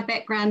 So my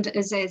background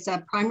is as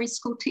a primary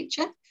school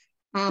teacher.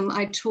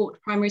 I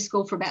taught primary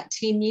school for about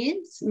 10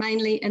 years,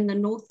 mainly in the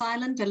North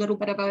Island, a little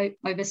bit of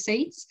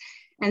overseas.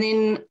 And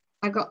then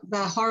I got the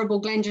horrible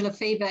glandular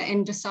fever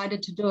and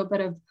decided to do a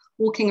bit of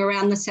walking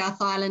around the South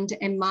Island,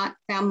 and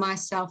found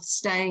myself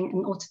staying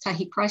in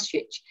Aotearoa,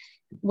 Christchurch,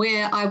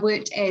 where I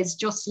worked, as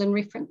Jocelyn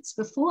referenced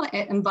before,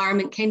 at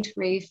Environment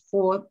Canterbury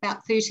for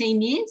about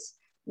 13 years,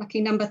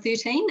 lucky number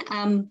 13,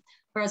 where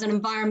I was an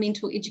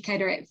environmental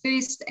educator at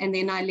first, and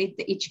then I led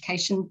the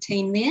education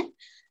team there.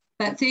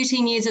 But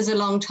 13 years is a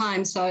long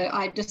time, so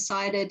I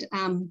decided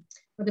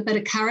with a bit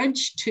of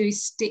courage to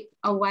step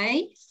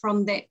away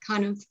from that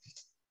kind of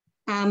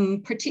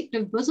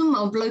protective bosom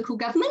of local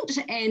government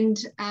and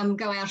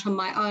go out on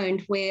my own,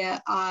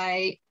 where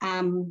I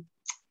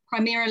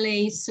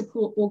primarily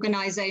support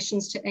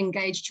organisations to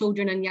engage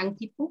children and young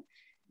people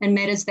in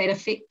matters that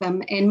affect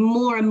them, and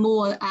more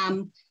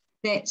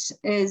that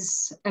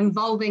is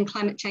involving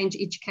climate change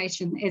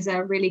education as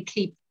a really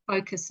key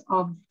focus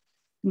of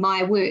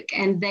my work,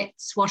 and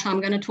that's what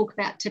I'm going to talk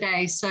about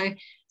today. So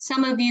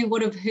some of you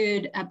would have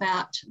heard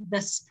about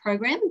this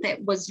program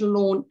that was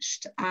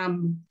launched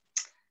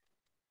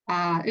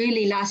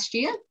early last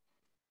year.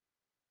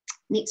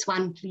 Next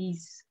one,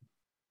 please,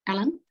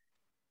 Alan.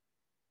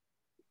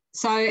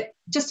 So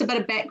just a bit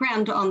of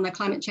background on the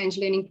climate change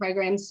learning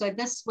program. So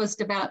this was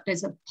developed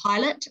as a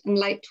pilot in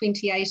late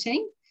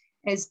 2018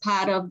 as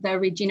part of the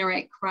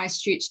Regenerate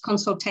Christchurch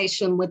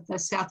consultation with the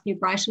South New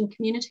Brighton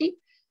community.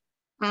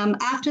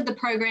 After the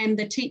program,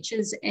 the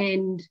teachers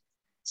and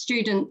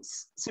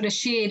students sort of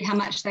shared how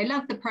much they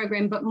loved the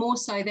program, but more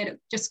so that it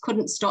just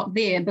couldn't stop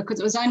there, because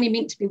it was only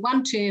meant to be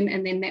one term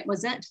and then that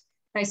was it.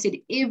 They said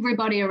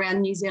everybody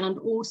around New Zealand,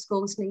 all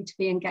schools need to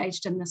be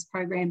engaged in this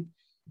program.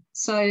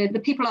 So the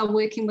people I was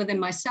working with and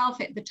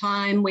myself at the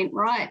time went,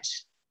 right,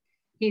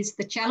 here's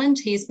the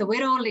challenge, here's the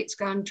wero, let's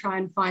go and try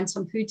and find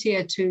some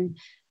pūtea to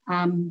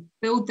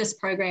build this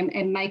program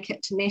and make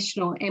it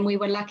national. And we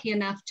were lucky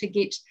enough to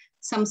get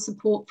some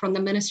support from the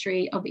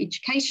Ministry of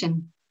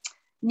Education.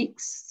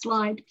 Next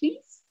slide,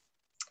 please.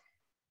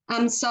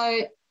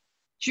 So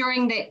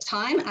during that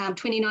time,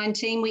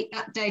 2019, we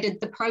updated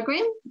the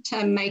program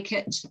to make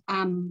it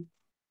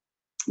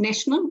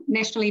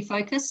nationally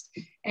focused,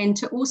 and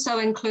to also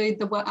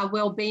include a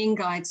wellbeing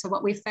guide. So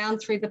what we found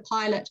through the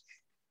pilot,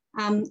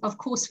 of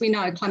course, we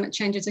know climate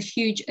change is a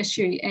huge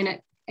issue, and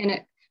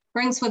it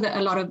brings with it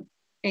a lot of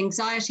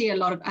anxiety, a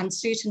lot of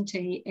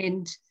uncertainty,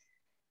 and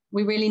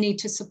we really need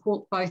to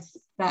support both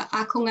the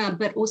akonga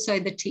but also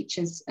the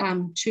teachers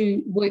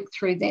to work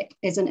through that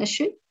as an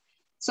issue.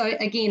 So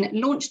again, it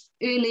launched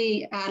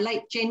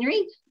late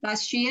January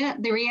last year.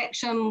 The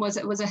reaction was,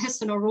 it was a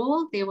hiss and a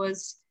roar. There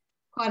was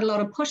quite a lot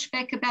of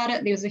pushback about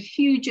it. There was a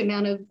huge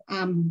amount of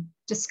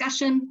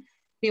discussion.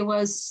 There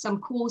was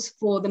some calls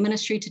for the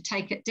ministry to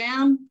take it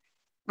down,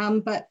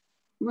 but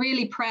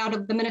really proud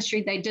of the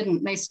ministry, they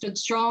didn't. They stood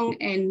strong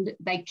and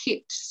they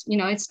kept,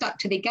 stuck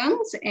to their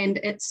guns, and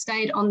it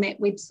stayed on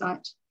that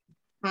website,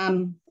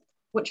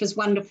 which was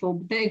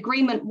wonderful. The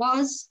agreement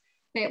was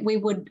that we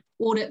would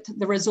audit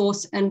the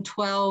resource in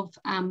 12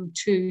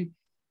 to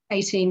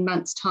 18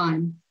 months'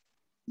 time.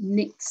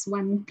 Next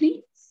one,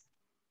 please.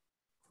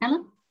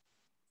 Ellen?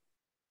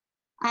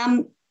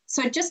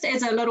 So just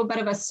as a little bit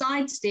of a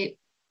sidestep,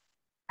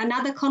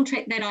 another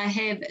contract that I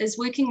have is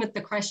working with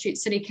the Christchurch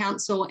City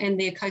Council and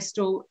their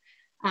coastal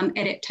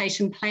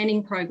adaptation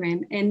planning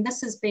program. And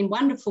this has been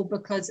wonderful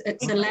because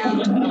it's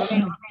allowed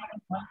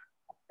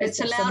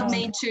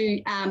me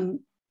to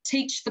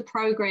teach the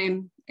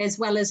program as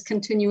well as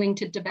continuing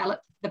to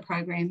develop the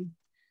program.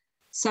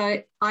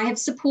 So I have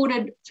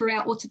supported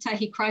throughout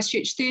Ōtautahi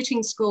Christchurch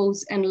 13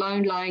 schools in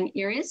low-lying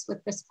areas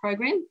with this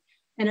program,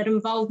 and it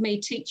involved me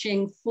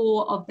teaching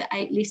 4 of the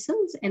 8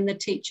 lessons, and the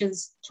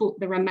teachers taught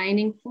the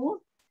remaining 4,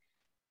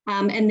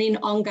 and then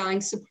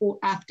ongoing support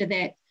after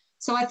that.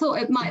 So I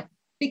thought it might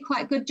be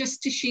quite good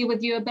just to share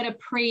with you a bit of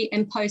pre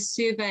and post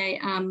survey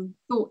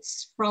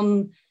thoughts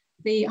from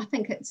I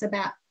think it's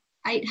about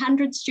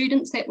 800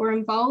 students that were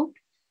involved.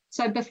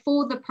 So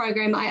before the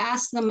program, I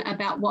asked them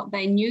about what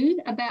they knew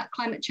about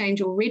climate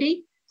change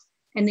already,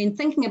 and then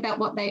thinking about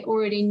what they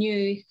already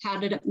knew, how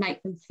did it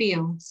make them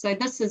feel? So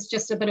this is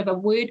just a bit of a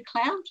word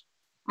cloud.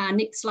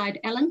 Next slide,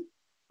 Ellen,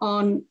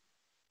 on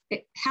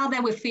how they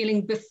were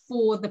feeling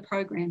before the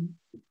program.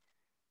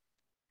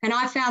 And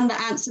I found the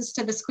answers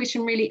to this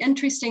question really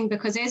interesting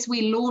because as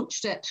we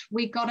launched it,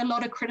 we got a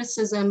lot of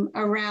criticism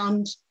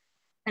around,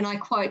 and I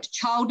quote,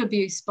 child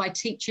abuse by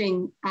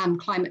teaching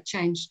climate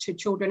change to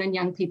children and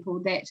young people,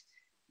 that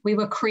we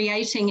were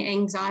creating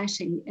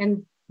anxiety.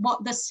 And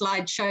what this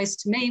slide shows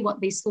to me,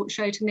 what these thoughts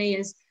show to me,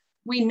 is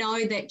we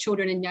know that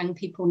children and young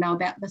people know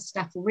about this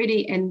stuff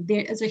already, and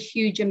there is a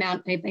huge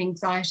amount of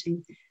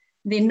anxiety.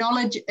 Their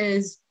knowledge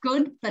is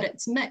good, but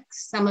it's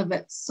mixed. Some of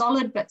it's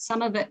solid, but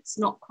some of it's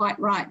not quite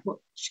right,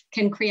 which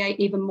can create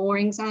even more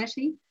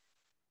anxiety.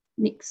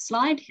 Next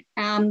slide.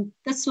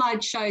 This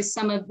slide shows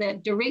some of the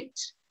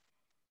direct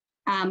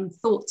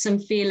thoughts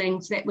and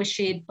feelings that were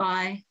shared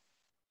by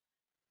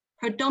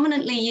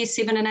predominantly Year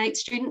 7 and 8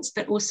 students,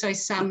 but also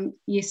some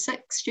Year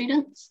 6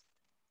 students.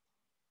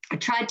 I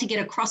tried to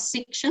get a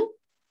cross-section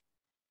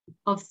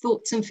of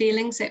thoughts and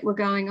feelings that were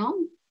going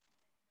on.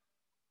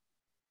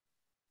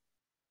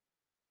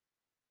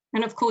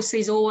 And of course,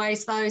 there's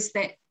always those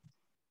that,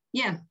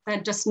 yeah,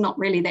 they're just not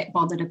really that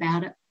bothered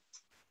about it.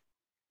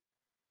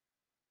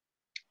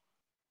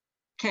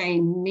 Okay,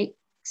 next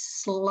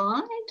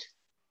slide.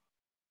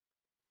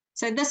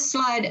 So this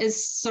slide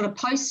is sort of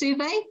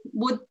post-survey.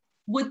 Would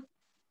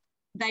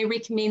they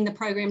recommend the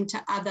program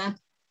to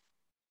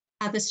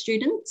other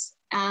students?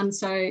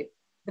 So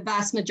the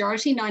vast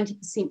majority,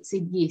 90%,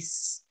 said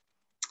yes.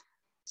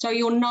 So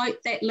you'll note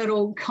that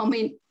little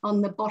comment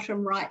on the bottom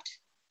right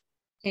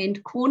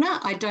hand corner.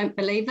 I don't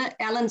believe it.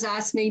 Alan's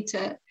asked me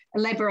to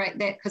elaborate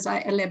that because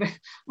I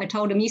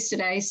told him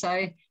yesterday.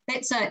 So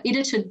that's an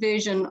edited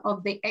version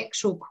of the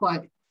actual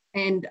quote.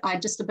 And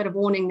just a bit of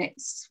warning that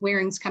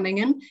swearing's coming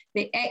in.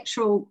 The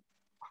actual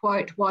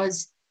quote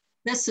was,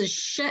 "This is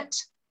shit.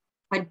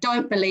 I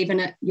don't believe in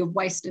it. You've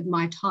wasted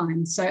my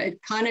time." So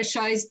it kind of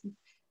shows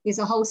there's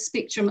a whole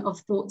spectrum of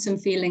thoughts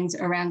and feelings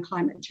around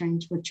climate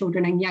change with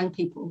children and young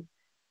people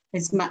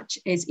as much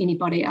as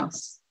anybody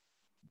else.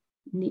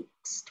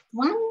 Next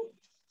one.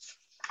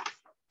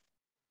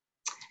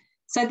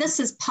 So this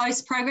is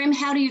post-program.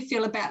 How do you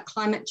feel about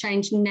climate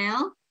change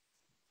now?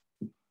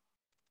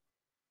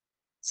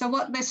 So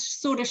what this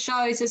sort of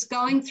shows is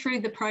going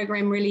through the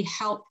program really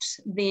helped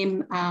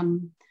them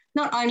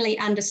not only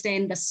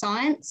understand the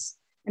science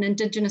and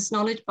Indigenous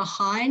knowledge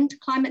behind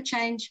climate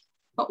change,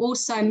 but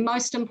also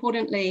most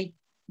importantly,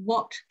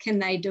 what can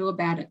they do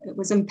about it? It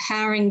was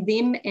empowering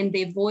them and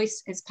their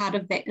voice as part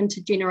of that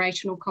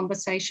intergenerational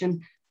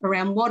conversation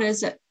around what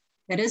is it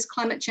that is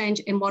climate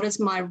change and what is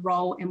my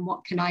role and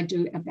what can I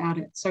do about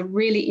it? So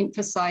really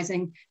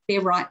emphasizing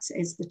their rights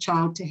as the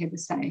child to have a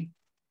say.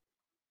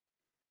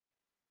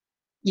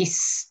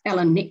 Yes,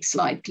 Ellen, next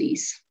slide,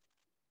 please.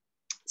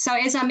 So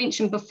as I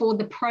mentioned before,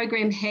 the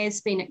program has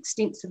been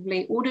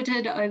extensively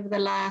audited over the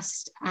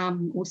last,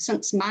 or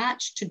since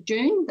March to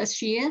June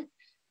this year.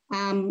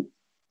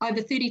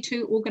 Over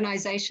 32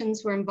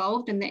 organisations were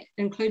involved, and that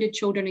included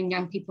children and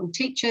young people and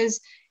teachers,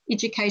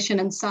 education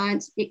and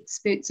science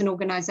experts and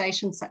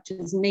organisations such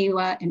as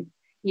NIWA and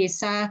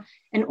ESR,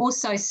 and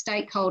also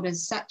stakeholders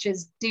such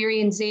as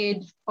Dairy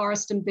NZ,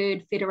 Forest and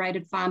Bird,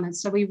 Federated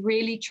Farmers. So we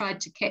really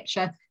tried to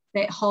capture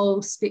that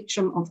whole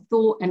spectrum of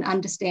thought and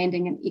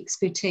understanding and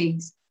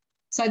expertise.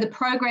 So the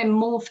program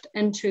morphed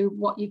into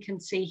what you can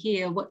see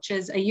here, which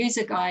is a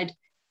user guide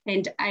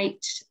and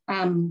 8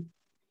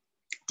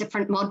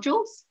 different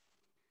modules.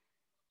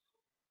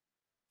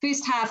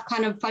 First half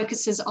kind of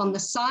focuses on the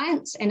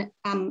science and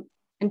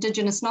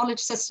Indigenous knowledge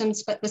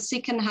systems, but the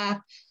second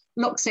half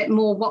looks at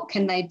more what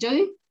can they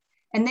do.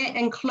 And that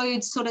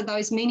includes sort of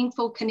those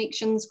meaningful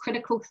connections,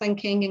 critical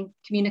thinking and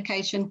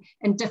communication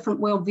and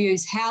different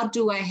worldviews. How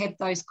do I have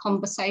those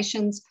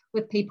conversations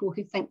with people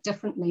who think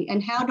differently?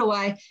 And how do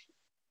I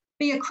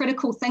be a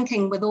critical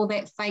thinking with all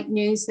that fake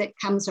news that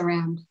comes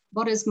around?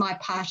 What is my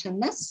part in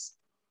this?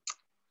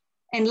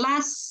 And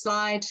last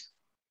slide,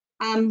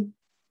 I'm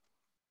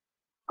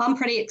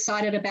pretty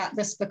excited about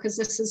this because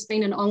this has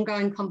been an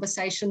ongoing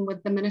conversation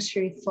with the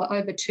ministry for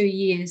over 2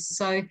 years.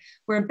 So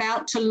we're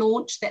about to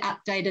launch the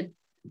updated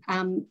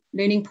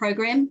learning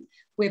program.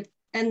 We're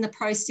in the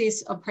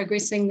process of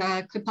progressing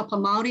the kaupapa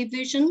Māori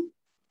version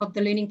of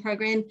the learning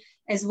program,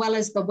 as well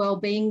as the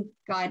wellbeing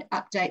guide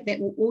update that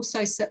will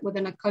also sit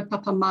within a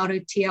kaupapa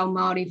Māori TL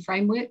Māori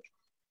framework.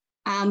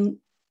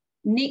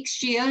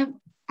 Next year,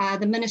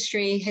 the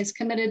ministry has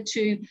committed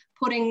to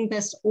putting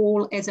this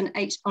all as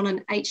on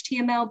an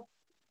HTML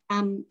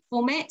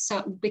format, so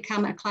it will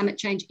become a climate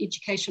change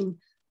education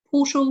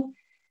portal.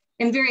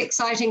 And very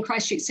exciting,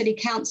 Christchurch City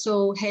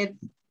Council have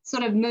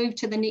sort of moved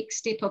to the next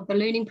step of the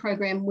learning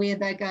program, where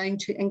they're going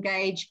to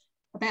engage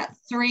about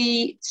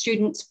 3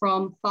 students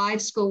from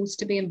 5 schools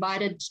to be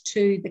invited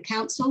to the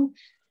council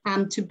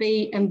to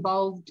be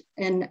involved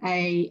in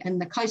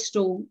the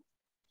coastal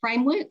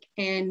framework,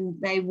 and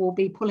they will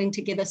be pulling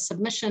together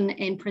submission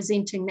and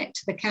presenting that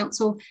to the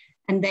council,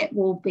 and that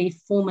will be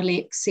formally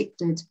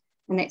accepted.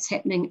 And that's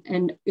happening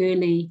in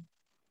early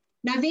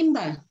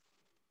November.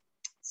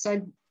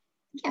 So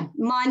yeah,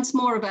 mine's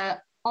more of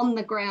a on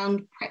the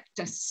ground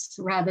practice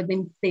rather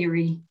than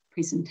theory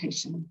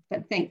presentation,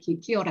 but thank you.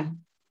 Kia ora.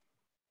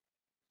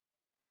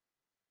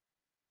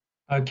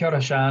 Kia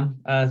ora, Sian.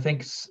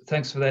 Thanks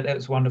for that. That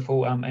was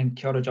wonderful. And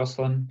kia ora,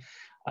 Jocelyn.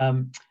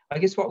 I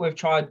guess what we've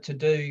tried to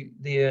do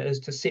there is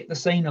to set the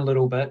scene a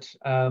little bit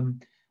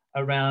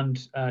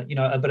around,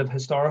 a bit of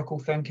historical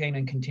thinking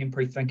and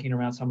contemporary thinking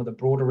around some of the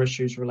broader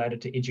issues related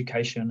to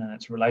education and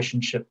its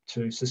relationship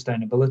to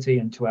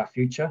sustainability and to our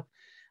future.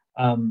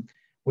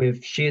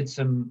 We've shared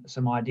some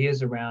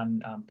ideas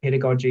around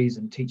pedagogies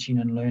and teaching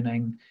and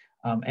learning,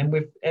 and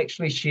we've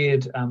actually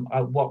shared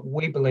what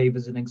we believe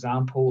is an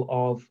example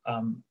of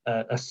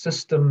a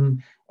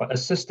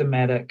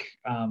systematic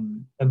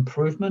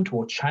improvement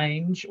or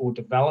change or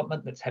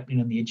development that's happening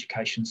in the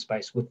education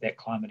space with that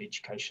climate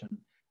education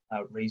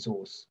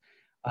resource.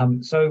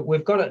 So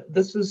we've got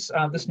this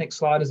next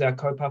slide is our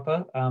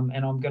kaupapa,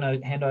 and I'm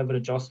going to hand over to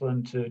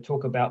Jocelyn to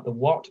talk about the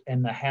what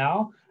and the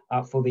how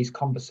for these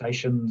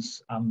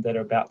conversations that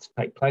are about to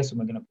take place, and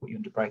we're going to put you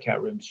into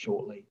breakout rooms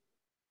shortly.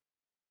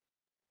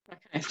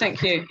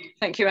 Okay,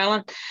 thank you,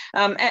 Alan.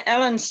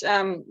 Alan's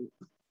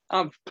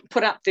I've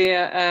put up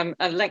there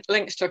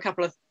links to a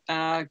couple of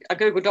a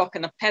Google Doc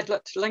and a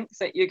Padlet link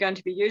that you're going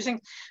to be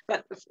using.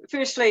 But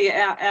firstly,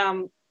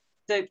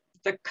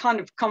 the kind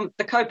of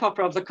the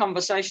kaupapa of the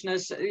conversation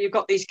is you've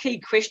got these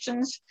key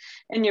questions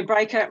in your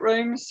breakout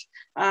rooms,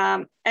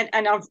 and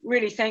I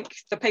really thank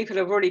the people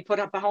who've already put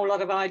up a whole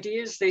lot of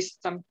ideas. There's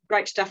some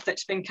great stuff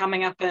that's been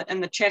coming up in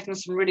the chat and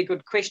some really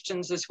good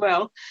questions as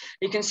well.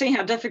 You can see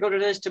how difficult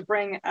it is to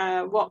bring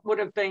what would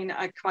have been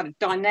a quite a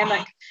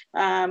dynamic,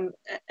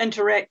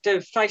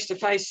 interactive,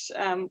 face-to-face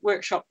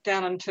workshop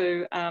down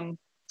into a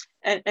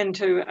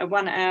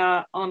 1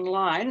 hour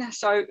online.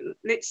 So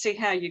let's see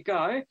how you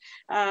go.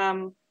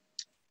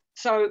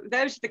 So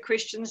those are the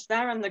questions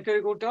there in the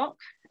Google Doc,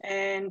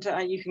 and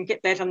you can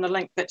get that on the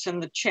link that's in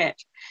the chat.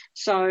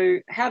 So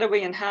how do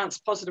we enhance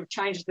positive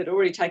changes that are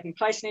already taking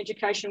place in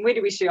education? Where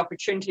do we see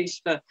opportunities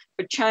for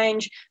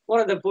change? What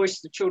are the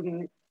voices of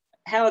children?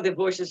 How are the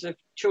voices of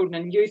children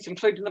and youth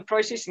included in the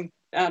process? And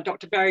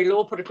Dr. Barry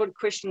Law put a good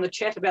question in the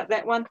chat about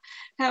that one.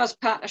 How is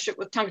partnership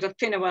with tangata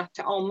whenua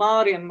te ao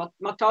Māori and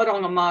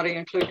Matauranga Māori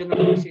included in the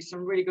process?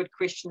 Some really good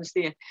questions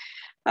there.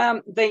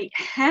 The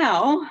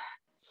how,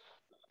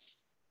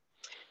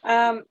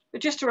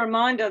 just a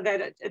reminder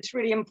that it's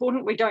really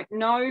important. We don't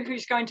know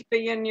who's going to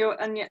be in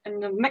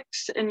the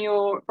mix in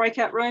your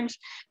breakout rooms,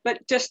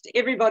 but just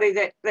everybody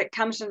that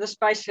comes into the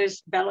space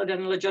has valid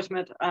and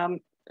legitimate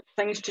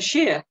things to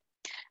share.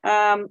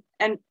 And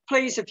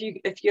please, if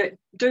you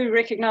do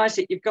recognise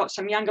that you've got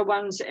some younger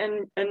ones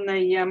in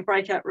the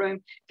breakout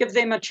room, give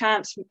them a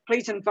chance.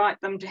 Please invite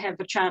them to have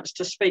a chance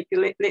to speak.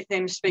 Let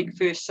them speak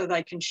first so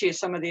they can share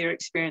some of their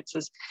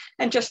experiences.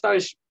 And just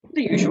the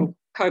usual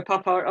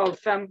kaupapa of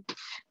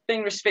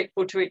being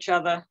respectful to each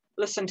other,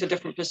 listen to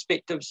different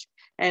perspectives.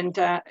 And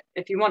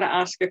if you want to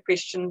ask a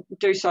question,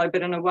 do so,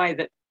 but in a way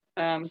that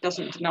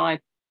doesn't deny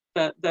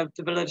the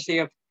validity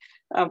of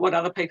what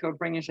other people are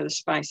bringing to the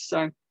space.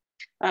 So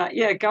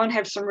yeah, go and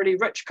have some really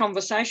rich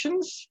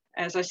conversations.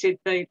 As I said,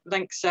 the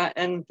links are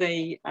in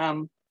the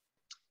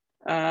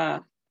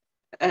on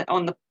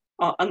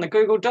the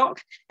Google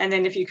Doc, and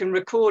then if you can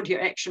record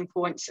your action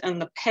points in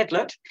the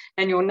Padlet,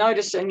 and you'll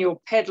notice in your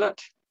Padlet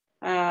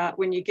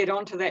when you get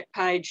onto that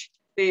page,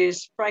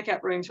 there's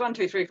breakout rooms 1,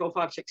 2, 3, 4,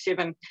 5, 6,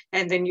 7,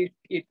 and then you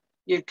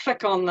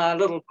click on the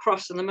little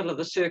cross in the middle of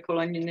the circle,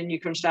 and then you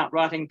can start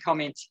writing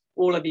comments.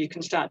 All of you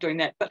can start doing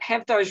that, but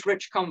have those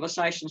rich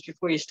conversations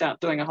before you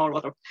start doing a whole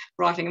lot of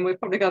writing. And we've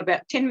probably got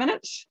about 10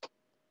 minutes.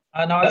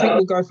 No, I think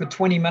we'll go for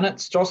 20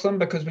 minutes, Jocelyn,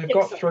 because we've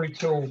got through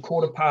till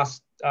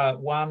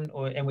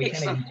 1:15, and we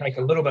can even take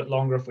a little bit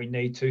longer if we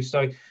need to.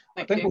 So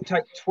I think we'll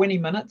take 20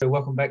 minutes. So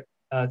welcome back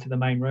to the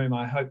main room.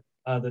 I hope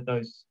that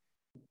those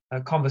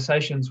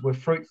conversations were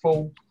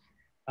fruitful,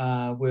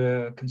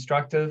 were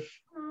constructive,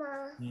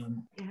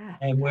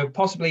 And we're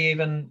possibly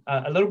even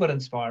a little bit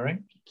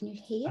inspiring. Can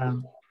you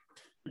hear?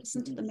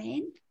 Listen to the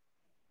man.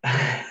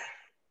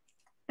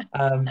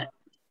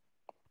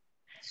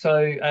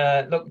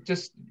 Look,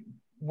 just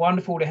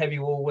wonderful to have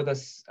you all with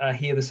us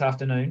here this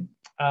afternoon.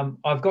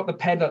 I've got the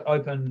Padlet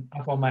open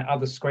up on my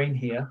other screen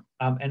here,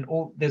 and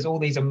there's all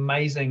these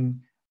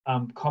amazing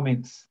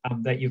comments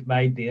that you've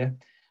made there.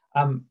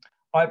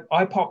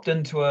 I popped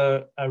into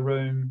a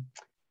room,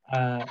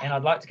 and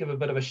I'd like to give a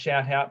bit of a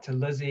shout out to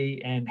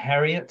Lizzie and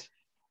Harriet,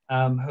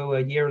 who are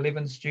Year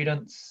 11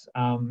 students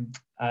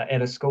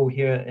at a school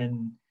here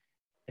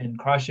in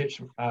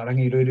Christchurch,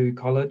 Rangiruru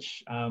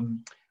College.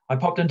 I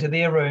popped into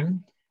their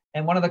room,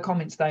 and one of the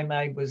comments they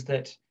made was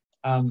that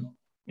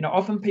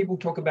often people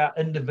talk about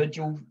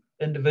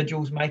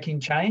individuals making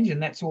change,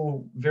 and that's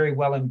all very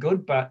well and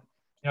good, but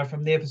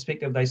from their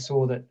perspective, they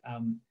saw that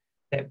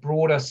that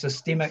broader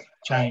systemic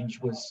change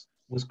was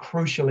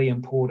crucially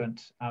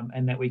important,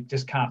 and that we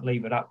just can't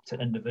leave it up to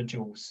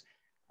individuals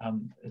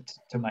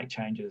to make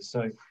changes.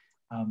 So,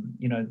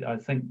 I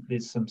think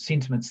there's some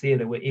sentiments there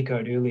that were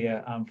echoed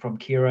earlier from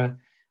Kira,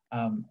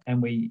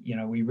 and we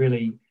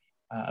really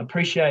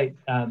appreciate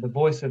the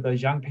voice of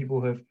those young people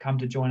who have come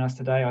to join us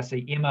today. I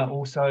see Emma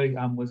also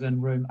was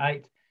in room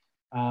 8.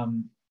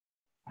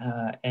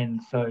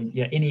 And so,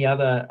 any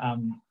other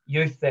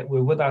youth that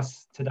were with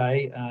us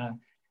today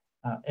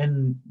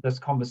in this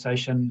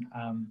conversation,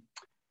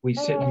 we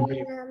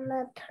certainly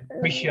really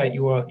appreciate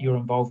your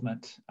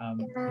involvement. As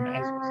we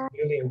said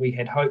earlier, we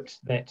had hoped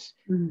that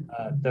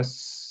this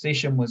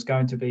session was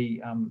going to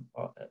be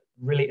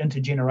really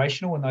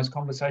intergenerational in those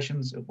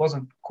conversations. It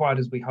wasn't quite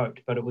as we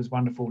hoped, but it was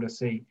wonderful to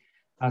see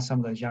some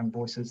of those young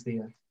voices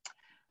there.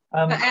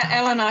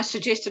 Alan, I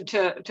suggested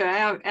to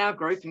our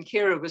group, and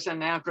Kira was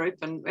in our group,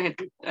 and we had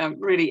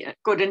really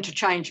good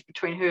interchange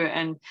between her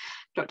and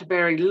Dr.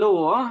 Barry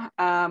Law.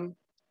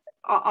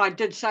 I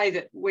did say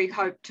that we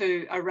hope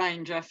to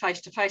arrange a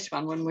face-to-face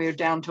one when we're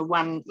down to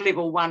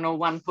level 1 or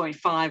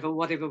 1.5 or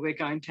whatever we're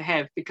going to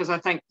have, because I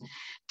think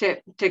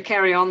to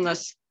carry on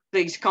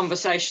these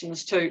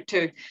conversations, to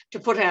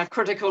put our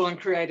critical and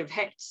creative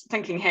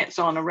thinking hats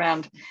on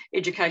around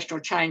educational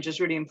change is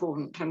really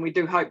important, and we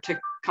do hope to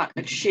kind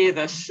of share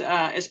this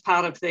as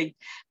part of the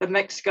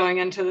mix going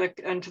into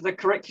the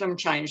curriculum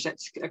change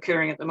that's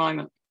occurring at the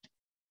moment.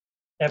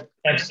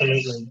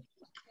 Absolutely.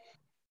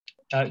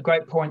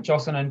 Great point,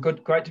 Jocelyn, and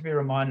great to be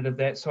reminded of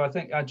that. So I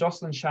think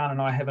Jocelyn, Sian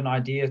and I have an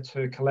idea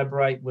to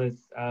collaborate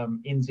with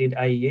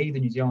NZAEE, the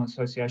New Zealand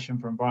Association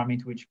for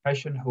Environmental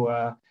Education, who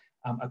are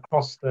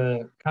across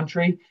the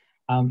country,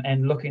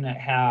 and looking at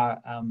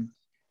how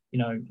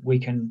we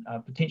can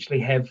potentially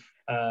have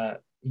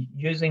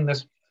using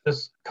this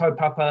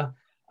kaupapa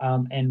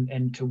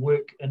and to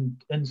work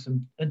in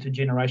some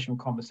intergenerational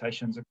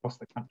conversations across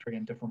the country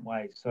in different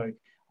ways. So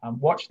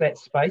watch that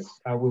space.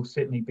 We'll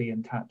certainly be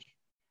in touch.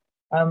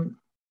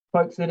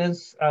 Folks,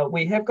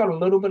 we have got a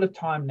little bit of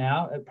time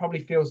now. It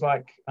probably feels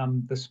like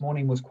this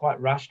morning was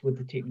quite rushed with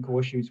the technical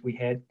issues we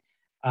had,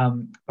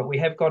 but we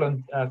have got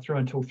through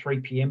until 3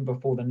 p.m.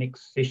 before the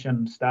next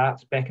session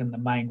starts back in the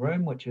main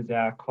room, which is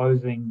our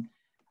closing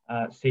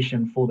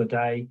session for the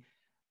day.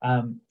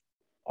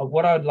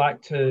 What I'd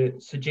like to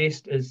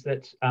suggest is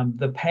that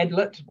the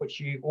Padlet,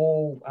 which you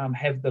all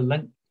have the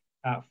link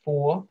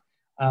for,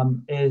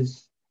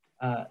 is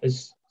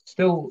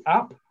still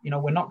up.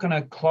 We're not going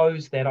to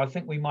close that. I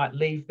think we might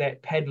leave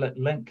that Padlet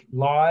link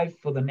live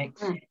for the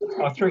next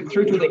through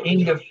to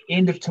the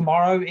end of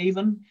tomorrow,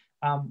 even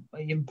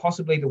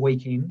possibly the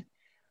weekend.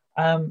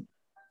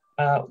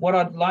 What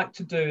I'd like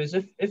to do is,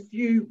 if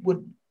you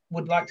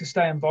would like to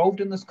stay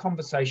involved in this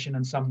conversation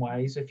in some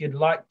ways, if you'd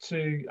like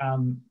to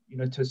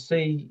to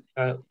see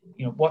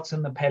what's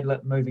in the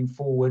Padlet moving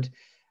forward,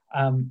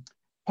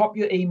 pop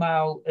your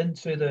email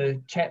into the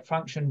chat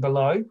function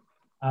below.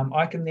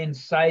 I can then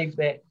save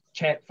that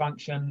chat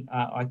function.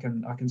 I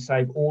can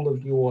save all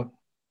of your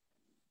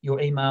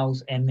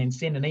emails and then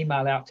send an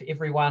email out to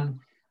everyone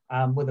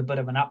with a bit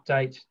of an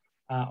update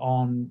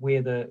on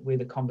where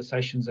the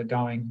conversations are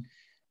going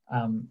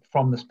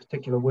from this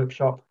particular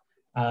workshop.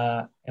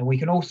 And we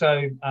can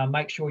also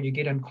make sure you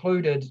get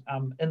included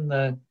in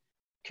the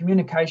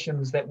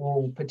communications that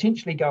will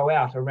potentially go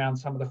out around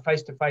some of the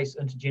face-to-face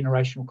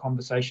intergenerational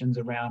conversations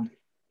around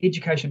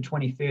Education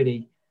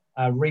 2030,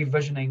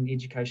 revisioning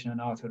education in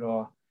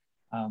Aotearoa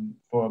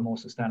for a more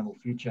sustainable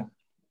future.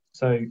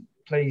 So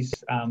please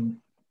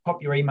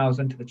pop your emails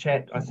into the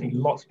chat. I see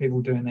lots of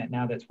people doing that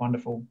now. That's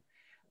wonderful.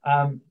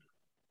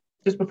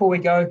 Just before we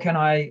go, can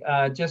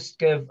I just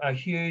give a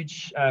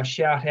huge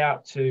shout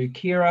out to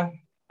Kira.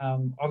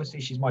 Obviously,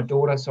 she's my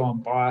daughter, so I'm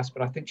biased,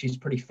 but I think she's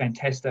pretty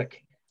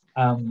fantastic.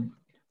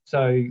 So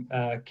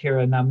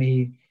Kira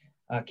Nami,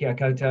 kia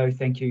koutou,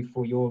 thank you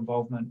for your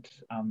involvement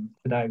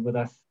today with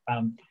us.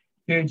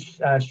 Huge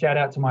shout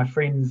out to my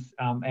friends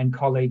and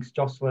colleagues,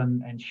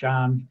 Jocelyn and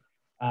Sian.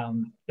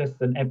 Just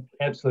an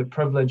absolute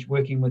privilege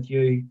working with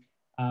you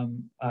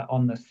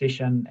on this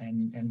session,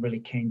 and really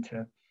keen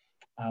to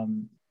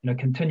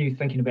continue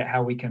thinking about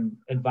how we can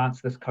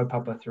advance this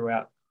kaupapa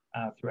throughout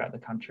the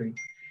country.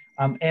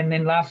 And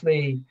then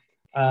lastly,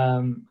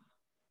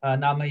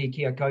 ngā mihi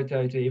kia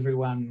koutou to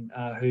everyone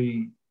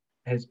who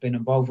has been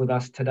involved with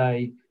us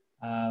today.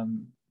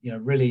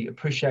 Really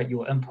appreciate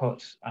your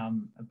input,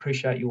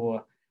 appreciate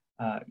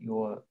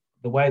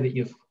the way that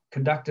you've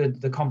conducted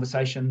the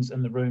conversations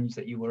in the rooms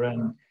that you were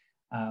in.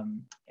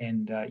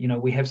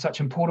 We have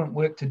such important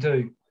work to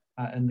do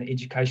in the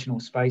educational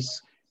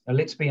space. Now,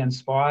 let's be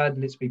inspired,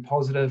 let's be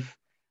positive,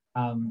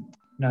 and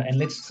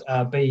let's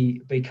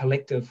be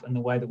collective in the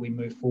way that we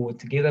move forward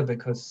together,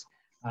 because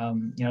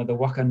the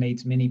waka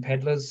needs many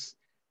paddlers.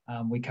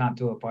 We can't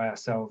do it by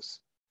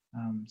ourselves.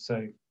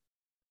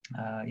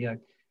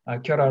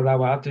 Kia ora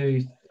rawa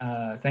atu.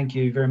 Thank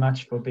you very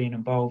much for being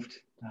involved.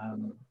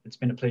 It's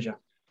been a pleasure.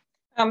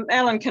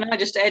 Alan, can I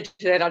just add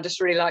to that? I'd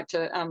just really like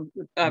to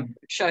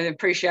show the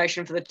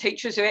appreciation for the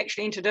teachers who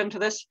actually entered into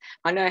this.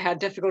 I know how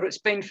difficult it's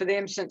been for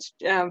them since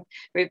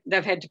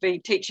they've had to be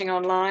teaching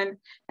online,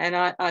 and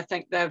I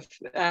think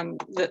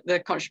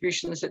the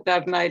contributions that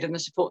they've made and the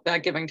support they're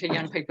giving to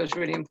young people is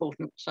really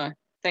important. So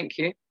thank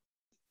you.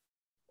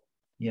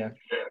 Yeah,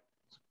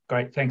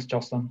 great. Thanks,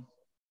 Jocelyn.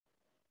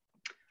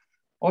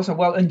 Awesome.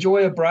 Well,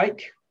 enjoy a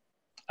break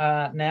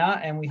now,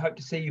 and we hope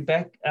to see you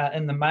back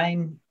in the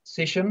main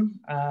session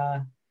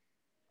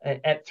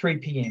at 3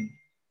 p.m.